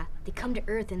 Yeah, they come to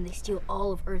Earth and they steal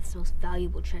all of Earth's most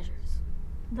valuable treasures.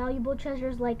 Valuable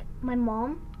treasures like my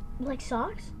mom? Like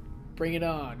socks? Bring it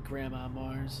on, Grandma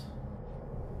Mars.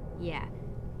 Yeah,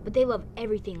 but they love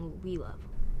everything we love,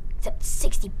 except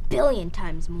 60 billion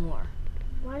times more.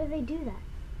 Why do they do that?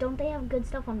 Don't they have good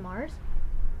stuff on Mars?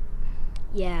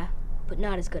 Yeah, but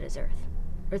not as good as Earth.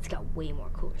 Earth's got way more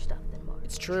cooler stuff than Mars.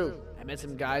 It's true. I met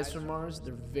some guys from Mars.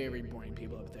 They're very boring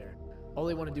people up there. All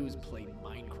they want to do is play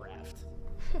Minecraft.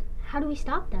 How do we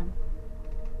stop them?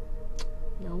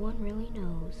 No one really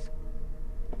knows.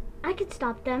 I could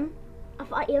stop them. I've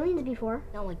fought aliens before.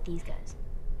 Not like these guys.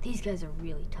 These guys are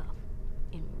really tough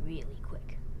and really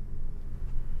quick.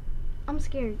 I'm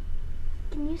scared.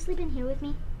 Can you sleep in here with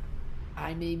me?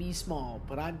 I may be small,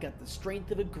 but I've got the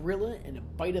strength of a gorilla and a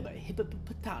bite of a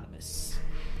hippopotamus.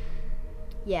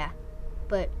 Yeah,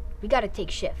 but we gotta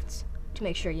take shifts to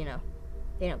make sure,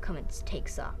 they don't come and take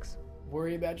socks.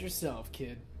 Worry about yourself,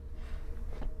 kid.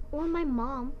 Or my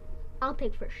mom. I'll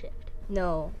take first shift.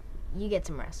 No, you get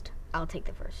some rest. I'll take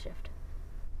the first shift.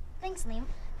 Thanks, Liam.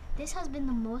 This has been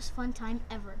the most fun time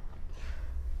ever.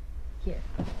 Here,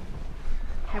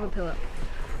 have a pillow.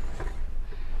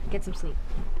 Get some sleep.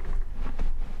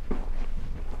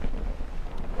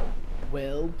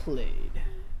 Well played.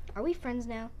 Are we friends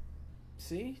now?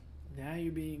 See? Now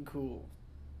you're being cool.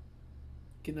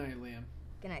 Good night, Liam.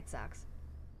 Good night, Socks.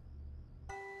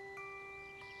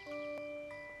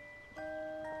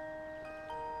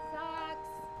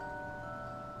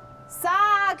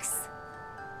 Socks!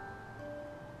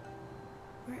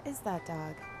 Where is that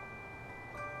dog?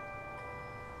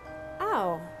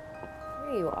 Oh,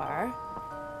 there you are.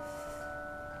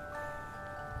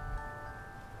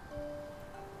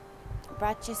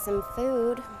 Brought you some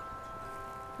food.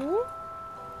 Hmm?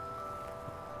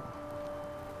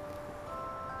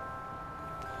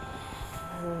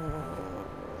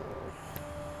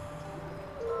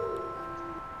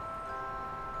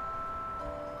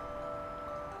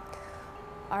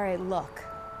 All right, look.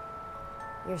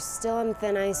 You're still on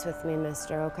thin ice with me,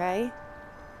 mister, okay?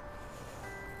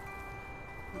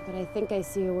 But I think I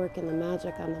see you working the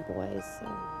magic on the boys, so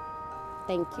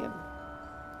thank you.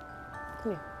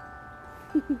 Come here.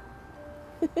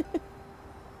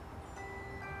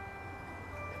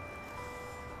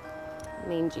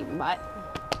 Mangy butt.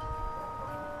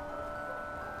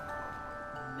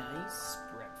 Nice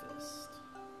breakfast.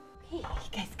 Hey,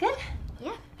 you guys good?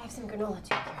 Yeah. I have some granola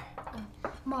too here.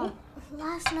 Mom,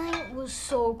 last night was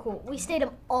so cool. We stayed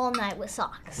up all night with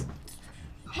Socks.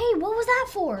 Hey, what was that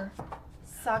for?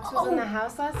 Socks was in the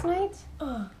house last night?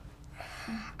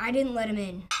 I didn't let him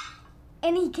in.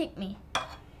 And he kicked me.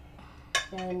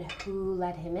 Then who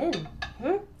let him in?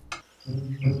 Hmm?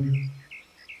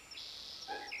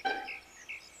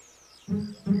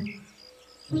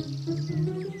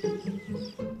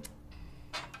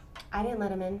 I didn't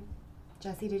let him in.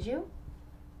 Jesse, did you?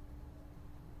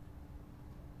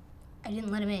 I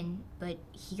didn't let him in, but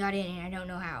he got in and I don't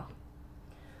know how.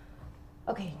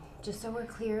 Okay, just so we're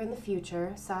clear in the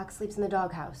future, Socks sleeps in the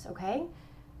doghouse, okay?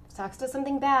 If Socks does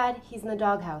something bad, he's in the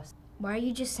doghouse. Why are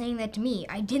you just saying that to me?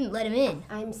 I didn't let him in.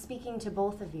 I'm speaking to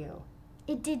both of you.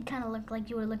 It did kind of look like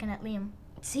you were looking at Liam.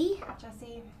 See?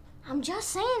 Jesse. I'm just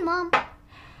saying, Mom.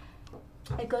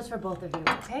 It goes for both of you,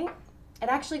 okay? It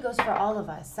actually goes for all of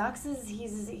us. Socks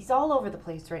he's all over the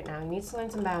place right now. He needs to learn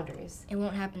some boundaries. It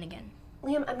won't happen again.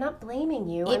 Liam, I'm not blaming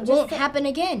you. It won't happen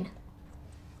again.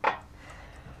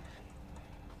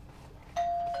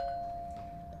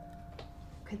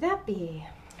 Could that be?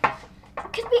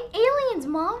 Could be aliens,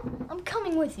 Mom. I'm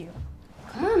coming with you.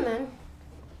 Come on, then.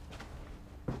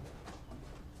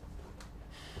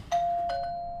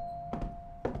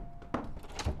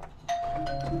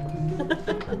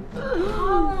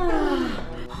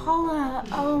 Paula,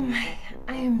 oh my,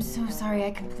 I am so sorry.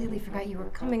 I completely forgot you were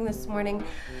coming this morning.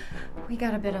 We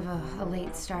got a bit of a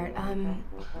late start.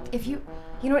 If you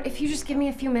know what, if you just give me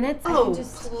a few minutes, I can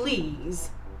just... please.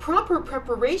 Proper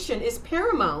preparation is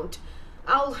paramount.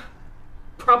 I'll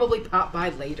probably pop by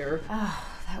later. Oh,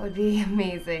 that would be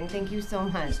amazing. Thank you so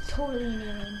much. She's totally an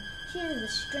alien. She is the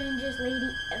strangest lady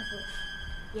ever.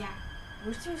 Yeah.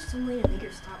 Wish there was some way to make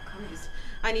her stop coming.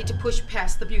 I need to push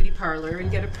past the beauty parlor and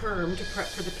get a perm to prep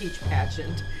for the peach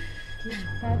pageant.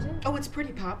 pageant? Oh, it's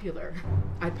pretty popular.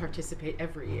 I participate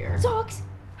every year. Socks!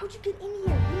 How'd you get in here?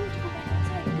 We need to go back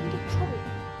outside. You're gonna get in trouble.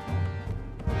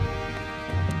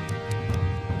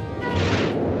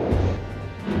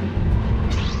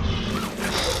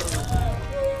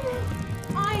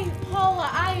 Paula,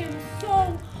 I am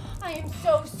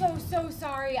so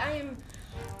sorry.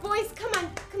 Boys, come on,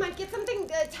 get something,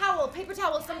 towel, paper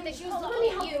towel, something. She was Paula,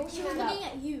 looking let me at help you. She was looking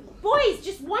at you. Boys,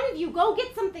 just one of you, go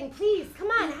get something, please. Come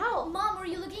on, help. Mom, were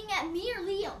you looking at me or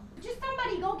Liam? Just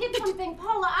somebody, go get something.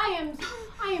 Paula, I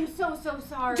am so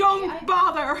sorry. Don't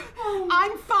bother.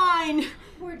 I'm fine.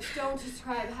 Words don't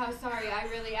describe how sorry I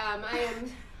really am.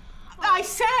 I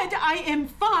said I am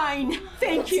fine.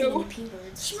 Thank you.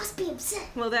 She must be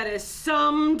upset. Well, that is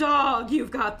some dog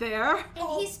you've got there. And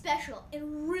he's special.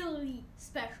 And really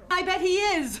special. I bet he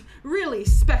is really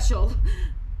special.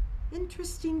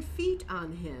 Interesting feet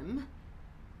on him.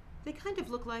 They kind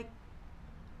of look like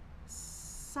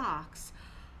socks.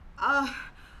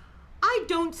 I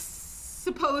don't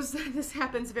suppose this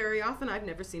happens very often. I've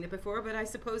never seen it before, but I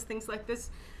suppose things like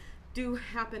this do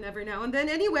happen every now and then.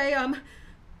 Anyway,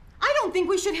 I don't think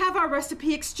we should have our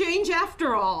recipe exchange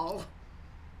after all.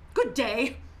 Good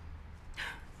day.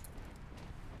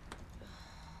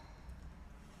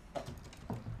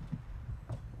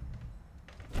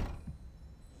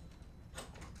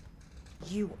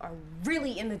 You are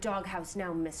really in the doghouse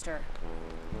now, mister.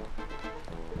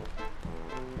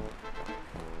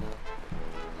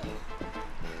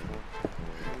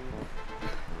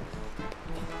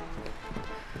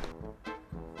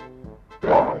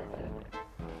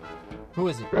 Who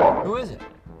is it? Who is it?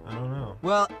 I don't know.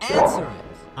 Well, answer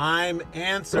it. I'm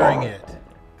answering it.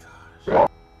 Gosh.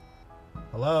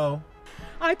 Hello?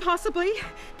 I possibly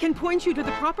can point you to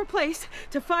the proper place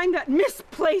to find that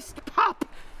misplaced pup.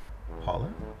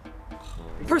 Paula?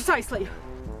 Precisely.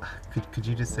 Could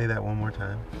you just say that one more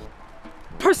time?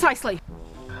 Precisely.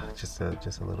 Just a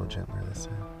little gentler this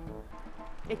time.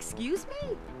 Excuse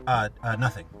me?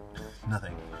 Nothing.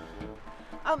 Nothing.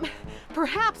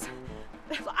 Perhaps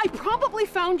I probably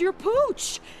found your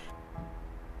pooch.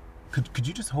 Could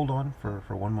you just hold on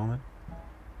for one moment?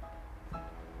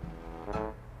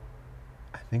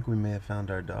 I think we may have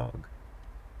found our dog.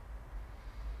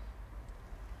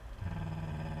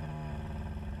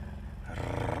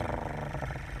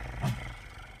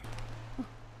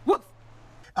 Woof!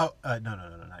 Oh, no,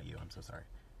 not you. I'm so sorry.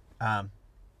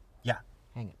 Yeah.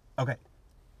 Hang it. Okay.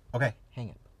 Okay. Hang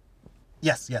it.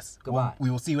 Yes. Goodbye. We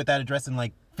will see you at that address in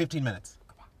like 15 minutes.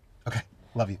 Goodbye. Okay.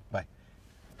 Love you. Bye.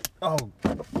 Oh.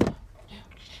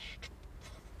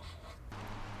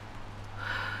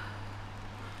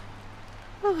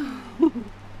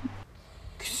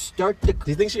 Start the. Do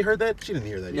you think she heard that? She didn't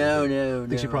hear that. No. I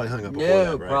think she probably hung up before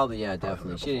No, that, right? probably, yeah,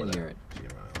 definitely. She didn't hear it.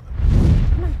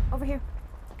 Come on, over here.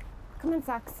 Come on,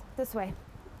 Socks. This way.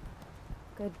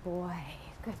 Good boy.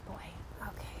 Good boy.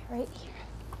 Okay, right here.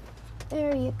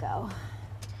 There you go.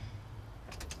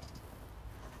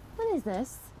 What is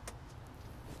this?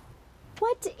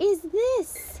 What is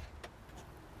this?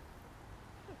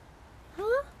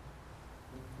 Huh?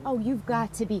 Oh, you've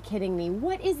got to be kidding me.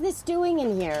 What is this doing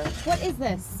in here? What is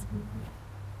this?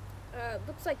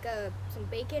 Looks like some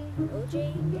bacon,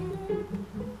 OJ,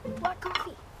 and black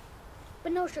coffee.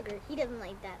 But no sugar. He doesn't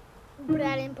like that. But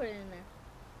I didn't put it in there.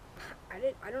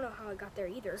 I don't know how it got there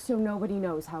either. So nobody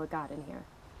knows how it got in here.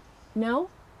 No?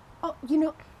 Oh, you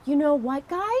know what,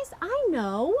 guys? I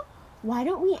know. Why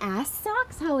don't we ask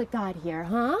Socks how it got here,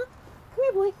 huh? Come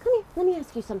here, boy. Come here. Let me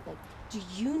ask you something. Do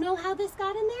you know how this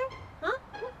got in there? Huh?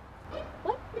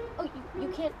 What? Oh, you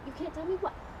can't tell me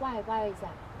what? Why is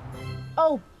that?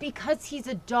 Oh, because he's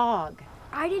a dog.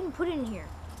 I didn't put it in here,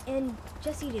 and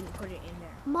Jesse didn't put it in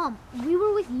there. Mom, we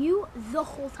were with you the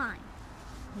whole time.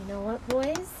 You know what,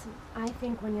 boys? I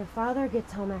think when your father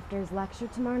gets home after his lecture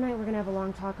tomorrow night, we're gonna have a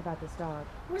long talk about this dog.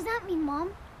 What does that mean,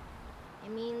 Mom?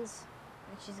 It means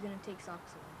that she's gonna take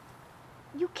Socks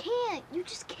away. You can't. You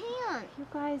just can't. You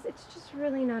guys, it's just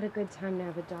really not a good time to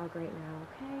have a dog right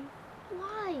now, okay?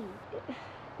 Why?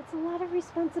 It's a lot of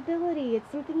responsibility. It's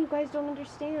something you guys don't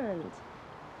understand.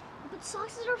 But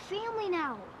Socks is our family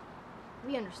now.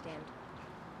 We understand.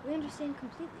 We understand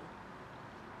completely.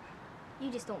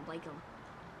 You just don't like him.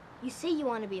 You say you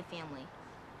want to be a family.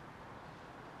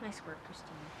 Nice work,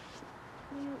 Christina.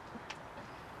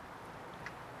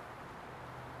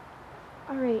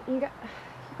 All right, you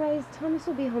guys, Thomas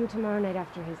will be home tomorrow night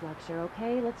after his lecture,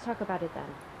 okay? Let's talk about it then,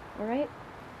 all right?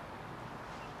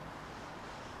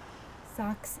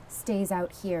 Socks stays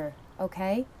out here,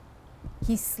 okay?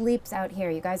 He sleeps out here,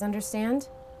 you guys understand?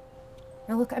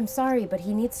 Now look, I'm sorry, but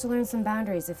he needs to learn some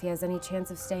boundaries if he has any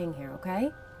chance of staying here,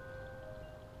 okay?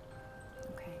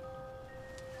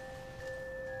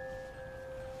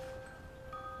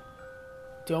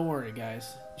 Don't worry,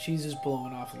 guys. She's just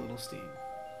blowing off a little steam.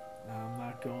 I'm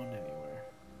not going anywhere.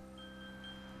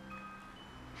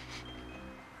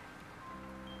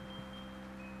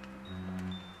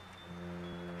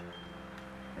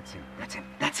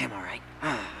 That's him, all right.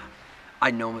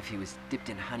 I'd know him if he was dipped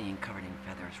in honey and covered in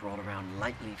feathers, rolled around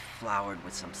lightly floured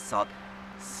with some salt,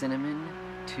 cinnamon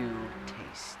to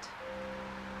taste.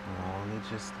 Oh, they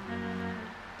just...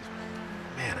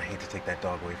 Man, I hate to take that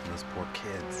dog away from those poor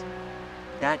kids.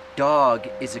 That dog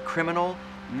is a criminal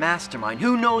mastermind.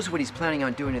 Who knows what he's planning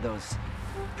on doing to those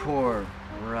poor,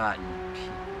 rotten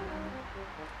people?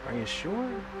 Are you sure?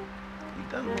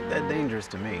 He doesn't look that dangerous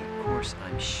to me. Of course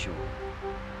I'm sure.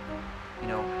 You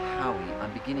know, Howie,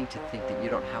 I'm beginning to think that you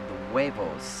don't have the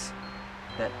huevos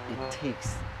that it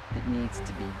takes, that needs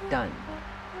to be done.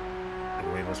 Like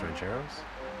huevos rancheros?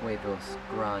 Huevos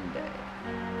grande.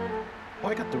 Oh,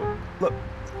 I got the... Look,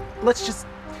 let's just...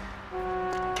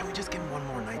 Can we just give him one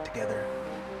more night together?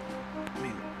 I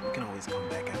mean, we can always come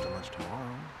back after lunch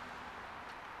tomorrow.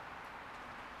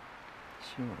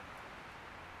 Sure.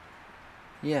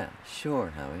 Yeah, sure,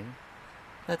 Howie.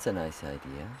 That's a nice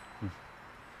idea.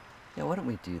 Yeah, why don't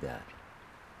we do that?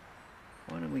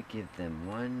 Why don't we give them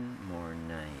one more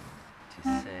night to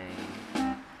say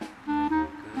goodbye?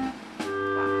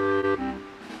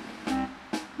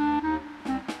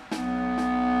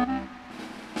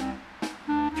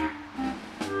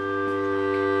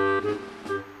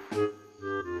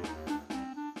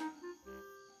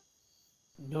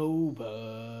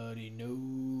 Nobody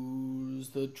knows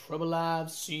the trouble I've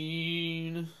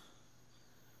seen.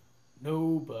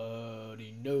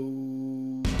 Nobody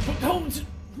knows. Don't!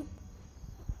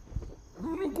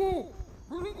 Where'd it go?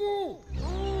 Where'd it go?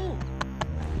 Oh.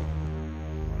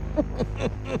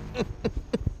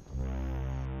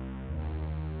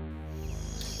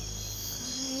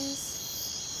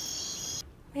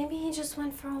 Maybe he just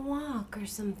went for a walk or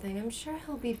something. I'm sure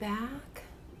he'll be back.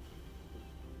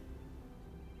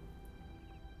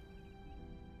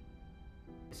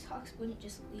 Socks wouldn't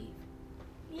just leave.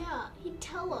 Yeah, he'd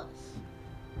tell us.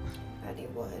 Bet he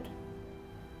would.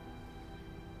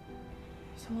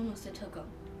 Someone must have took him.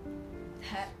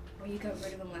 That, or you got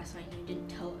rid of him last night and you didn't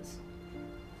tell us.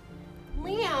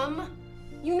 Liam!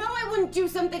 You know I wouldn't do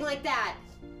something like that!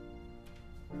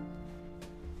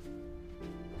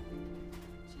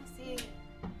 Jesse.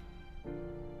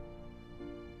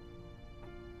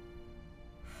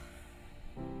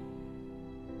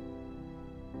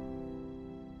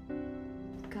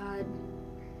 God,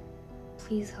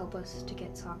 please help us to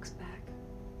get Socks back.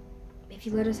 If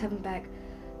you let us have him back,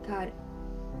 God,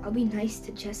 I'll be nice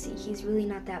to Jesse. He's really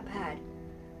not that bad.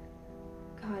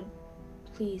 God,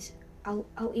 please, I'll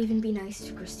even be nice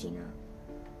to Christina.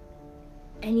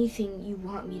 Anything you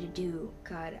want me to do,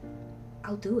 God,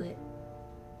 I'll do it.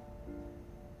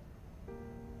 I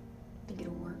think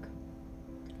it'll work.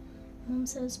 Mom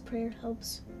says prayer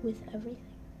helps with everything.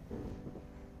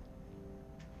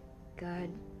 God.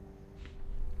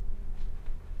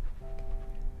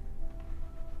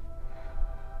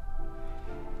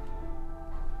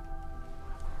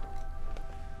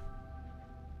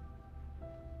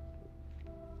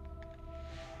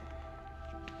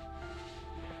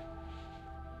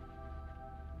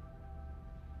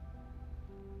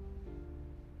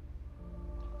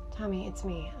 Tommy, it's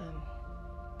me.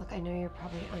 Look, I know you're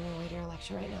probably on your way to your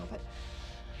lecture right now, but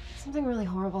something really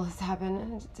horrible has happened,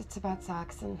 and it's about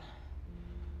Socks, and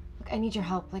look, I need your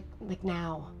help, like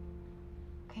now.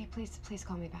 Okay, please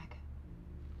call me back.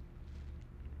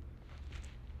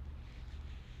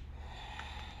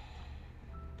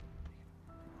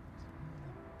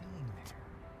 Being there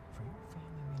for your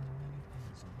family means many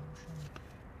things. Emotion,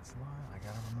 it's love. I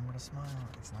gotta remember to smile.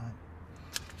 It's not.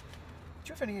 Do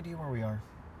you have any idea where we are?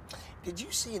 Did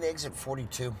you see an exit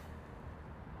 42?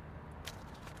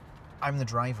 I'm the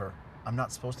driver. I'm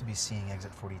not supposed to be seeing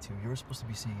exit 42. You're supposed to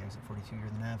be seeing exit 42. You're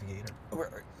the navigator.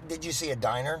 Did you see a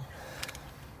diner?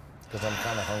 Because I'm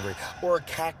kind of hungry. Or a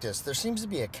cactus. There seems to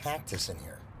be a cactus in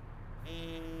here.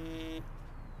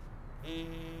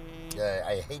 Yeah,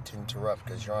 I hate to interrupt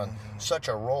because you're on such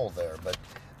a roll there, but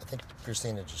I think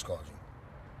Christina just called you.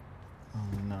 Oh,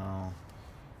 no.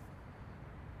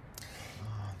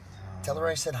 Tell her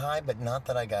I said hi, but not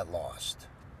that I got lost.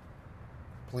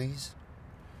 Please?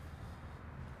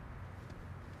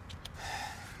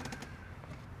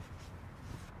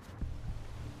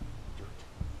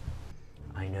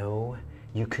 I know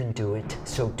you can do it,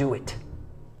 so do it.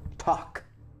 Talk.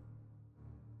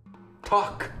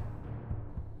 Talk.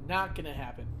 Not gonna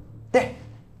happen. There,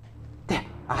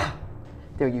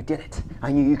 you did it.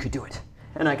 I knew you could do it.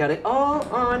 And I got it all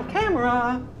on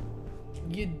camera.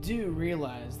 You do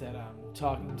realize that I'm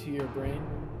talking to your brain?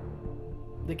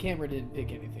 The camera didn't pick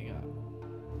anything up.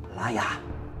 Liar.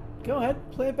 Go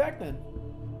ahead, play it back then.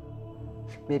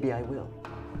 Maybe I will.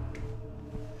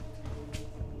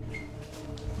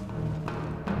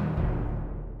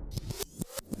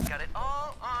 Got it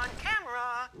all on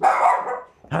camera.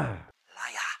 Liar.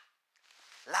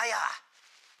 Liar.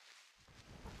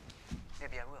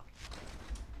 Maybe I will.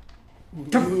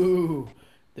 Ooh,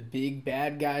 the big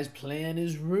bad guy's plan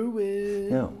is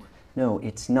ruined. No,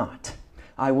 it's not.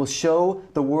 I will show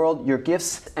the world your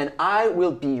gifts and I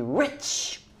will be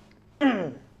rich.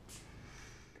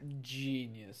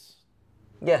 Genius.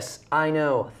 Yes, I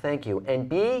know. Thank you. And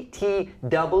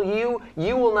BTW,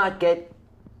 you will not get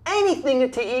anything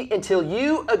to eat until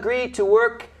you agree to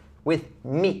work with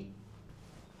me.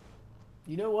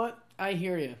 You know what? I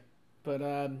hear you. But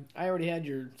I already had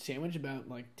your sandwich about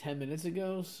like 10 minutes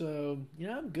ago, so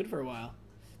I'm good for a while.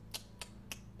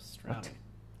 Pastrami.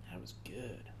 That was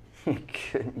good.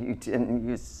 You didn't.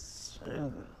 You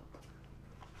so.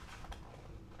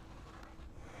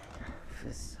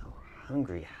 I'm so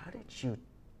hungry. How did you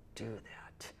do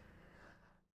that?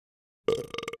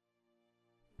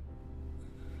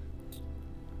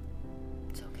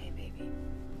 It's okay, baby.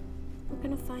 We're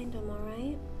gonna find him, all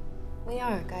right? We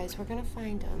are, guys. We're gonna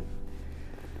find him.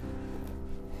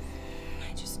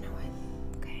 I just know it,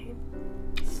 okay?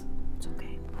 It's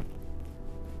okay.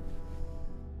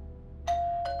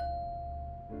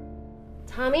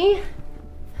 Tommy?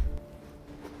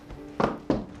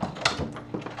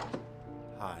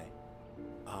 Hi.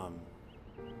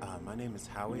 My name is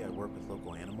Howie. I work with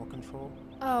local animal control.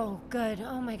 Oh, good.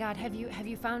 Oh my God. Have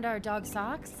you found our dog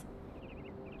Socks?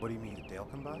 What do you mean, did Dale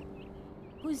come by?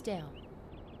 Who's Dale?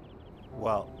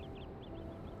 Well,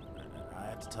 I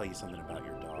have to tell you something about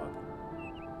your dog.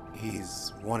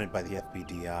 He's wanted by the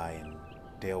FBDI, and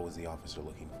Dale was the officer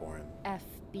looking for him.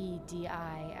 FBDI.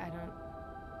 I don't.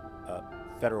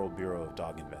 Federal Bureau of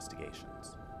Dog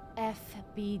Investigations.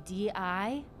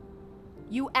 FBDI?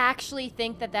 You actually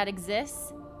think that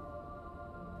exists?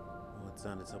 Well, it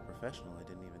sounded so professional. I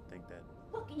didn't even think that.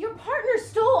 Look, your partner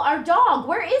stole our dog.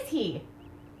 Where is he?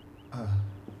 I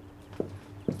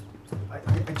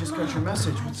just got your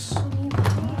message.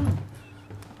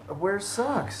 Where's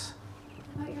Socks?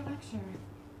 About your lecture.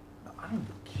 I don't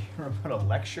care about a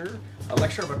lecture. A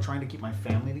lecture about trying to keep my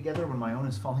family together when my own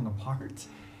is falling apart.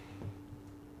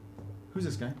 Who's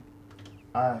this guy?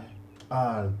 Dog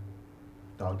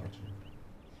catcher.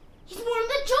 He's one of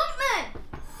the Jumpmen!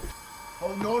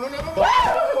 Oh, no.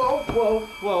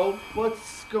 Whoa.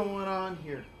 What's going on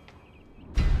here?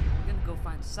 We're gonna go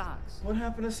find Socks. What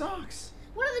happened to Socks?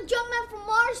 One of the Jumpmen from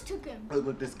Mars took him.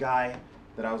 Look, this guy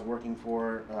that I was working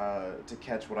for to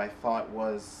catch what I thought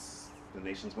was the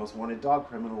nation's most wanted dog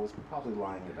criminal was probably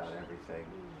lying about everything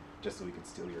just so he could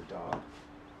steal your dog.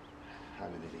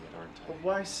 I'm an idiot, aren't I? But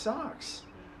why Socks?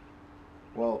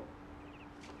 Well,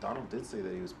 Donald did say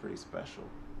that he was pretty special.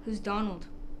 Who's Donald?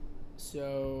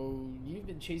 So, you've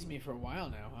been chasing me for a while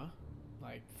now, huh?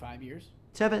 Like 5 years?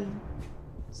 7. 1,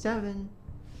 2, 3,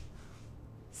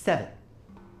 4, 5,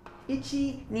 6,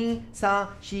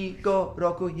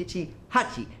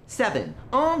 7. 7.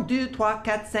 1, 2, 3, 4,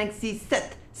 5, 6, 7.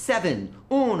 7.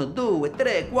 1, 2,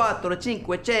 3, 4, 5,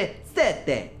 6,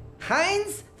 7.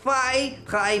 Heinz, 5,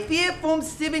 3, 4, 5,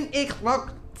 7, 8,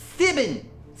 7.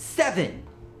 7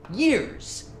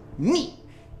 years. Me.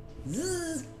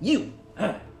 Zzz, you.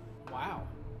 Wow.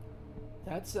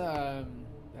 That's a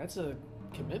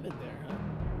commitment there, huh?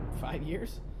 5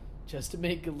 years? Just to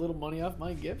make a little money off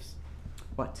my gifts?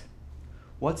 What?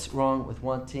 What's wrong with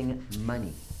wanting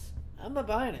money? I'm not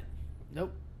buying it.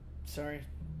 Nope. Sorry.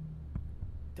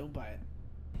 Don't buy it.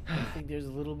 I think there's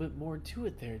a little bit more to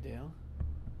it there, Dale.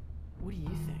 What do you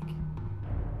think?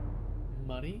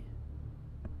 Money?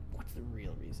 What's the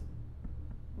real reason?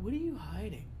 What are you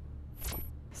hiding?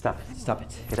 Stop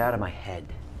it. Get out of my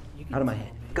head. Out of my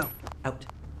head. Go. Out.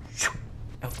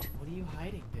 Out. What are you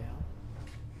hiding, Dale?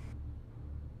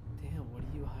 Dale, what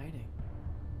are you hiding?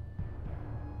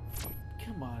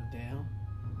 Come on, Dale.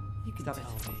 You can tell me.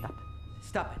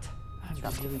 Stop it.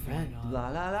 I'm really bad. La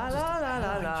la la la la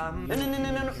la la.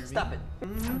 No. Stop it.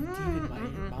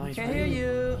 Can't hear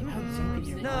you.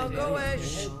 No, go away.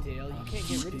 Dale, you can't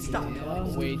get rid of Stop.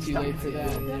 Way too late for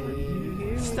that.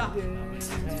 Stop.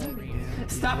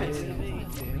 Stop it.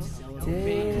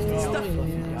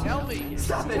 Tell me.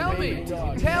 Stop it. Tell me.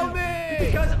 Tell me.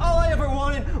 Because all I ever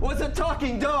wanted was a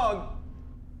talking dog.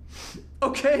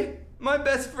 Okay? My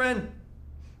best friend.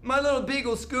 My little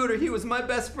beagle Scooter, he was my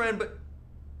best friend, but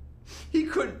he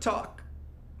couldn't talk.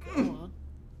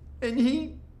 And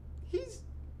he's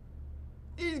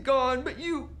gone, but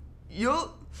you'll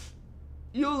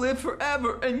live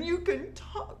forever, and you can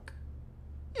talk.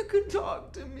 You can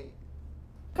talk to me.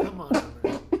 Come on,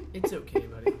 Albert. It's okay,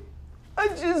 buddy. I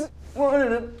just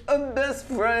wanted a best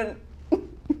friend.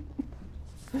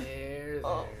 There.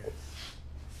 No,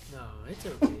 it's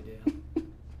okay, Dale.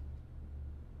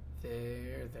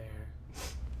 There.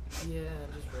 Yeah,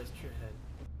 just rest your head.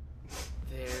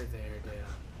 There,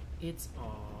 Dale. It's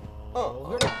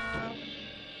all good.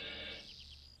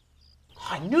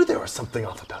 I knew there was something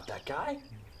off about that guy.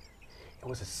 It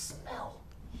was his smell.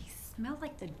 He smelled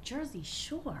like the Jersey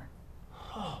Shore.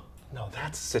 Oh, no,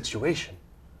 that's a situation.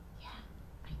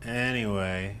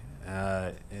 Anyway,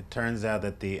 it turns out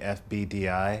that the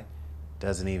FBDI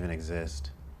doesn't even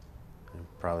exist. I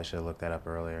probably should have looked that up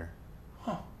earlier.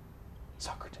 Huh.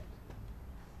 Socrates.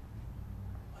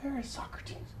 Where is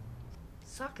Socrates?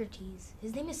 Socrates.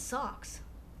 His name is Socks.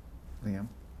 Liam,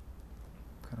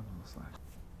 cut him a little slack.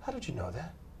 How did you know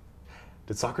that?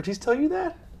 Did Socrates tell you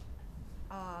that?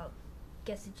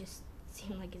 Guess it just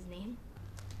seemed like his name.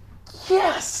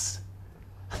 Yes!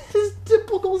 His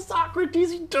typical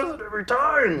Socrates, he does it every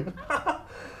time.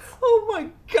 Oh my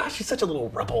gosh, he's such a little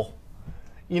rebel.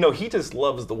 You know, he just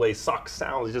loves the way Socks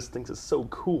sounds. He just thinks it's so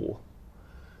cool.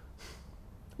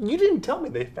 You didn't tell me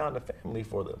they found a family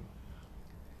for them.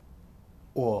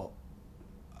 Well,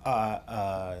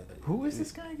 who is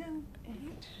this guy again?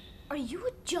 Are you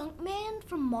a junk man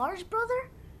from Mars, brother?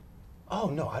 Oh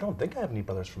no, I don't think I have any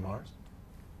brothers from Mars.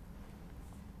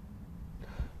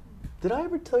 Did I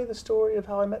ever tell you the story of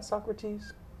how I met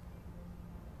Socrates?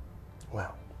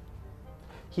 Well,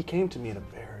 he came to me at a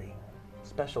very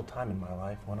special time in my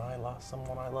life when I lost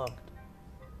someone I loved.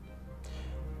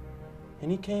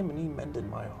 And he came and he mended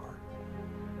my heart.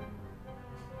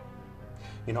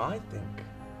 You know, I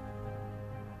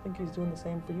think he's doing the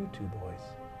same for you two boys.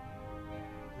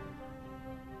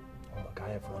 Oh, look, I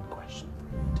have one question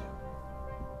for you two.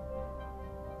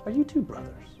 Are you two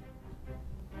brothers?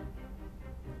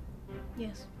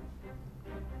 Yes.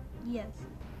 Yes.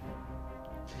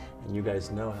 And you guys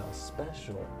know how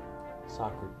special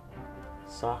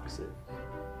Socks is.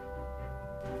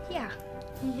 Yeah.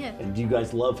 Yeah. And you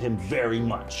guys love him very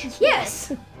much.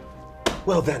 Yes!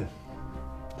 Well then,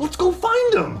 let's go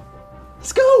find him!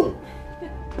 Let's go!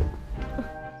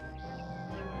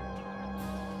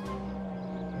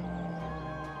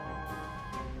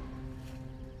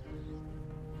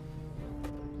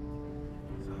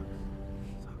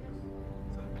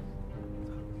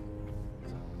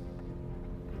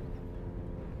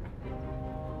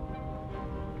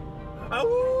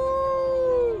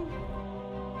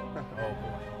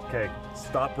 Okay,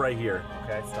 stop right here.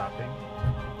 Okay, stopping.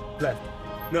 Left.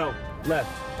 No, left.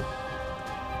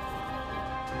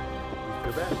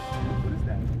 Go back. What is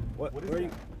that? What is that?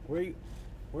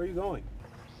 Where are you going?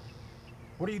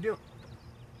 What are you doing?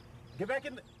 Get back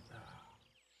in the...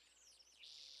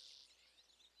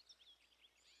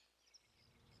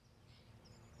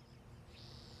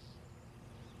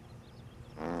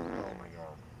 Oh my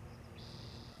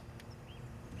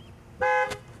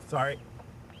God. Sorry.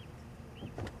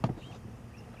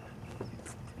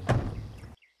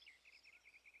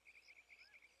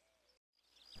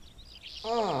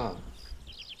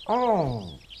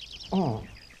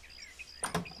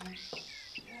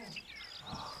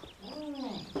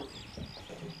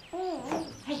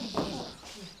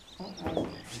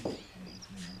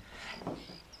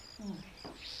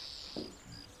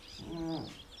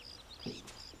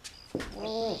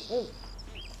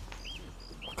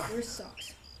 Where's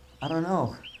Socks? I don't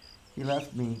know. He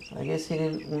left me. I guess he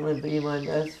didn't want to be my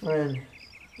best friend.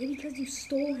 Maybe because you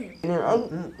stole him. You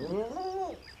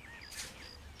know,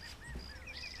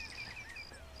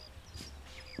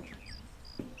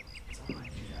 It's all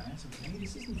right, you guys, okay?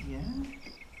 This isn't the end.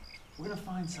 We're gonna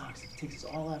find Socks. It takes us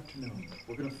all afternoon.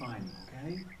 We're gonna find him,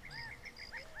 okay?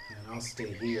 And I'll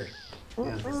stay here.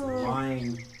 And this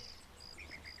lying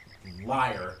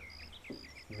liar.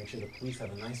 And make sure the police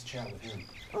have a nice chat with him.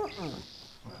 Well,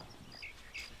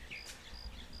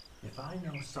 if I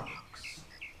know Socks,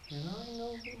 and I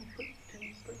know him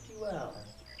pretty well,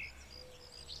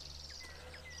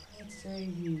 I'd say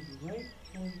he's right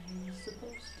where he's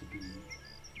supposed to be.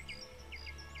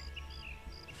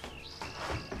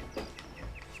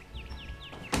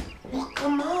 Well,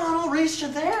 come on, I'll race you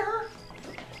there.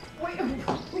 Wait,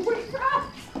 stop!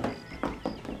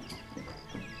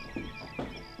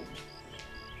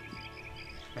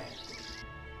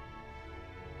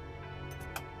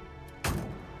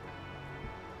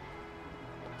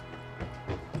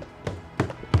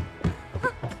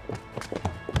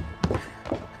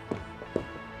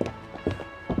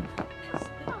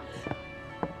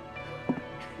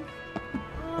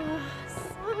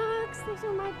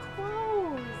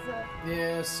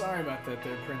 sorry about that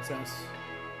there, princess.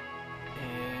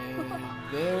 And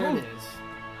there it is.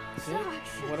 See?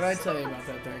 What did I tell you about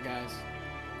that there, guys?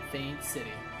 Faint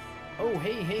City. Oh,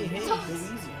 hey, go easy. Go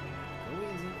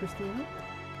easy. Christina?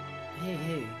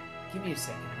 Hey, give me a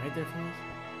second, right there, fellas?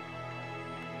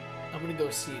 I'm gonna go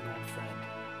see an old friend.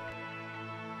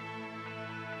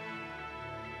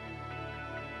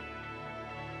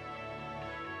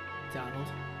 Donald,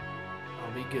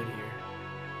 I'll be good here.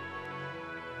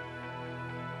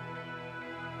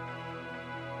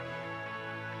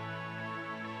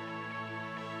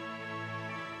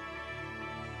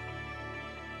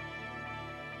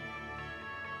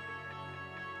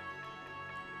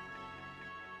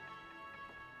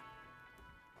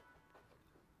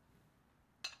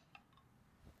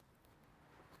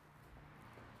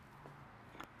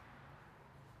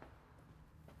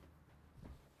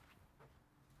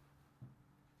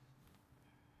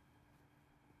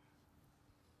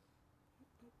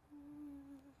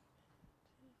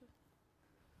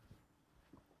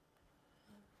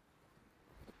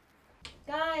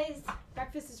 Guys,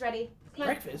 breakfast is ready. Come on.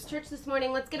 Breakfast? Church this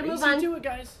morning. Let's get a move Easy on. do it,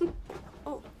 guys.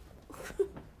 Oh.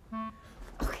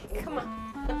 Okay, come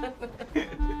on.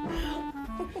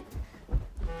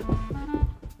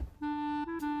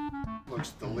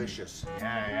 Looks delicious.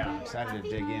 Yeah. I'm excited to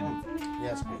dig in.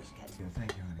 Yes, please.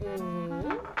 Thank you,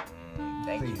 honey.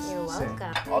 Thank you. You're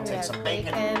welcome. I'll take some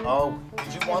bacon. Oh,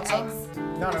 did you want some?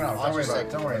 No. I'll Don't worry just about take,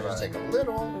 it. Don't worry I'll about just it. take a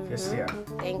little. Just, yeah.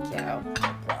 Thank you.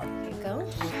 Here you go.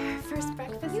 First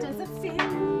breakfast as a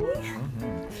family.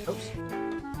 Oops.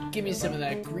 Give me some of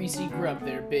that greasy grub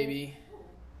there, baby.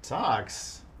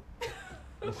 Socks?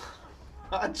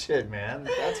 Watch it, man.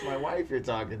 That's my wife you're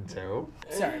talking to.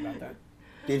 Sorry about that.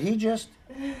 Did he just?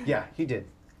 Yeah, he did.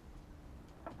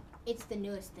 It's the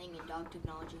newest thing in dog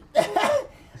technology.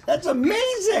 That's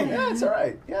amazing. Yeah, it's all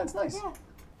right. Yeah, it's nice. Yeah.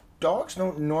 Dogs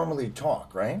don't normally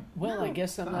talk, right? Well, I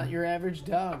guess I'm not your average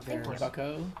dog there,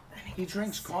 bucko. He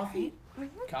drinks coffee?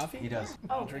 Coffee? He does.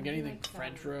 I don't drink anything.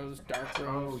 French roast, dark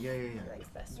roast. Oh, yeah.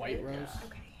 White roast.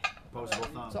 Opposable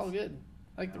thumbs. It's all good.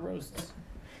 I like the roasts.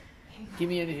 Give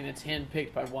me anything that's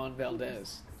handpicked by Juan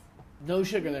Valdez. No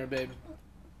sugar there, babe.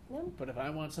 No. But if I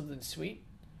want something sweet,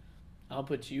 I'll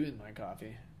put you in my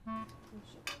coffee.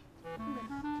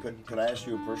 Could I ask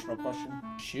you a personal question?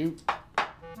 Shoot.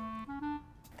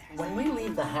 When we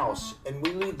leave the house and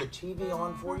we leave the TV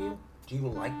on for you, do you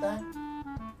like that?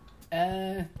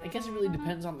 I guess it really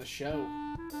depends on the show.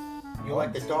 You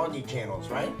like the doggy channels,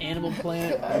 right? Animal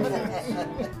Planet.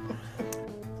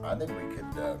 I think we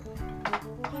could,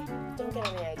 Don't get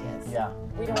any ideas. Yeah.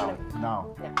 We don't want to.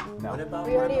 No. What about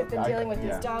We already have been dealing with yeah.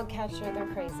 this dog catcher. They're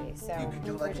crazy. So You could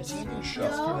do like a TV show.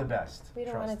 Just for the best. we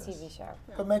don't want a Trust us. TV show.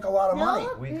 Could make a lot of money.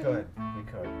 We could.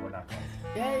 We're not going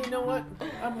to. Yeah, you know what?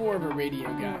 I'm more of a radio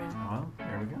guy. Well,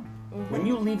 there we go. When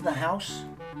you leave the house,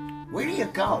 where do you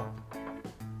go?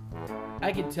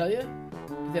 I can tell you,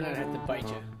 but then I'd have to bite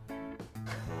you.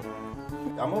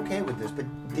 I'm okay with this, but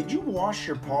did you wash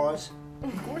your paws?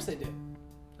 Of course I did.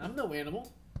 I'm no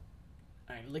animal.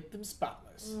 I lick them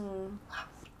spotless.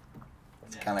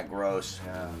 It's kind of gross.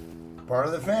 Yeah. Part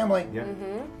of the family. Yeah.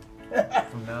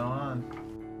 From now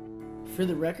on. For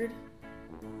the record,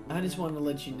 I just wanted to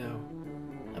let you know,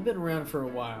 I've been around for a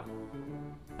while.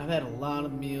 I've had a lot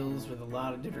of meals with a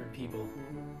lot of different people.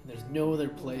 And there's no other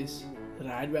place that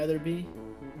I'd rather be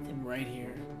than right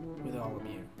here with all of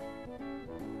you.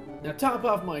 Now top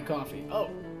off my coffee. Oh,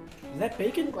 is that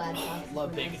bacon? Glad I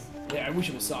love bacon. Yeah, I wish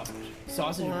it was sausage.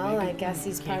 Sausage and Well, bacon. I guess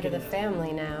he's Can't part of get the enough.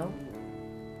 family now.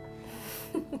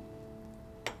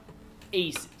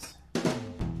 Aces.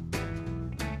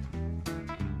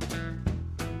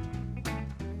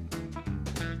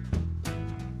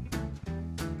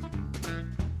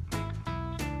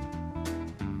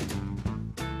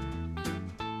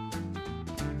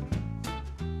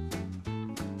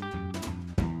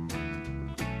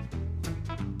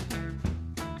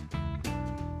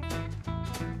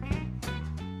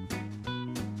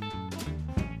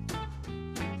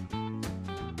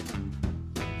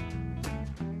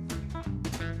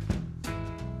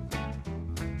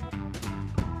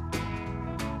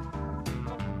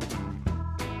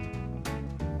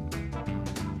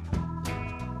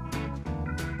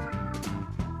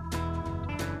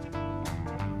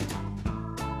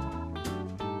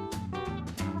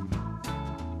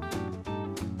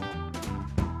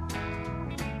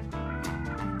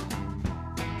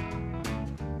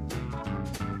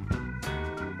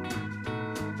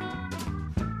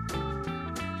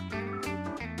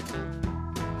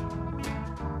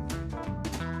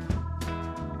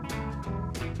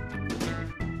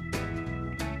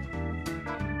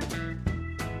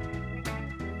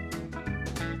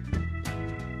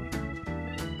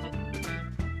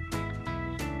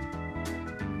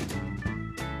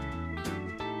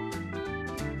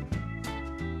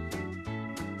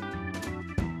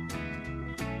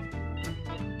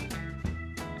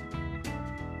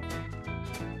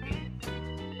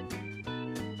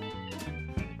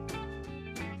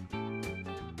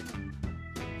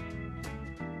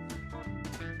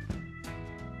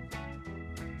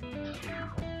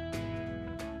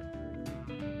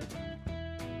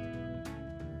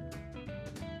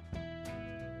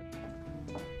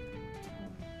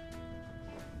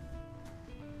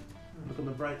 Look on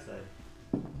the bright side.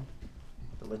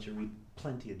 They'll let you read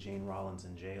plenty of Jane Rollins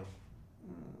in jail.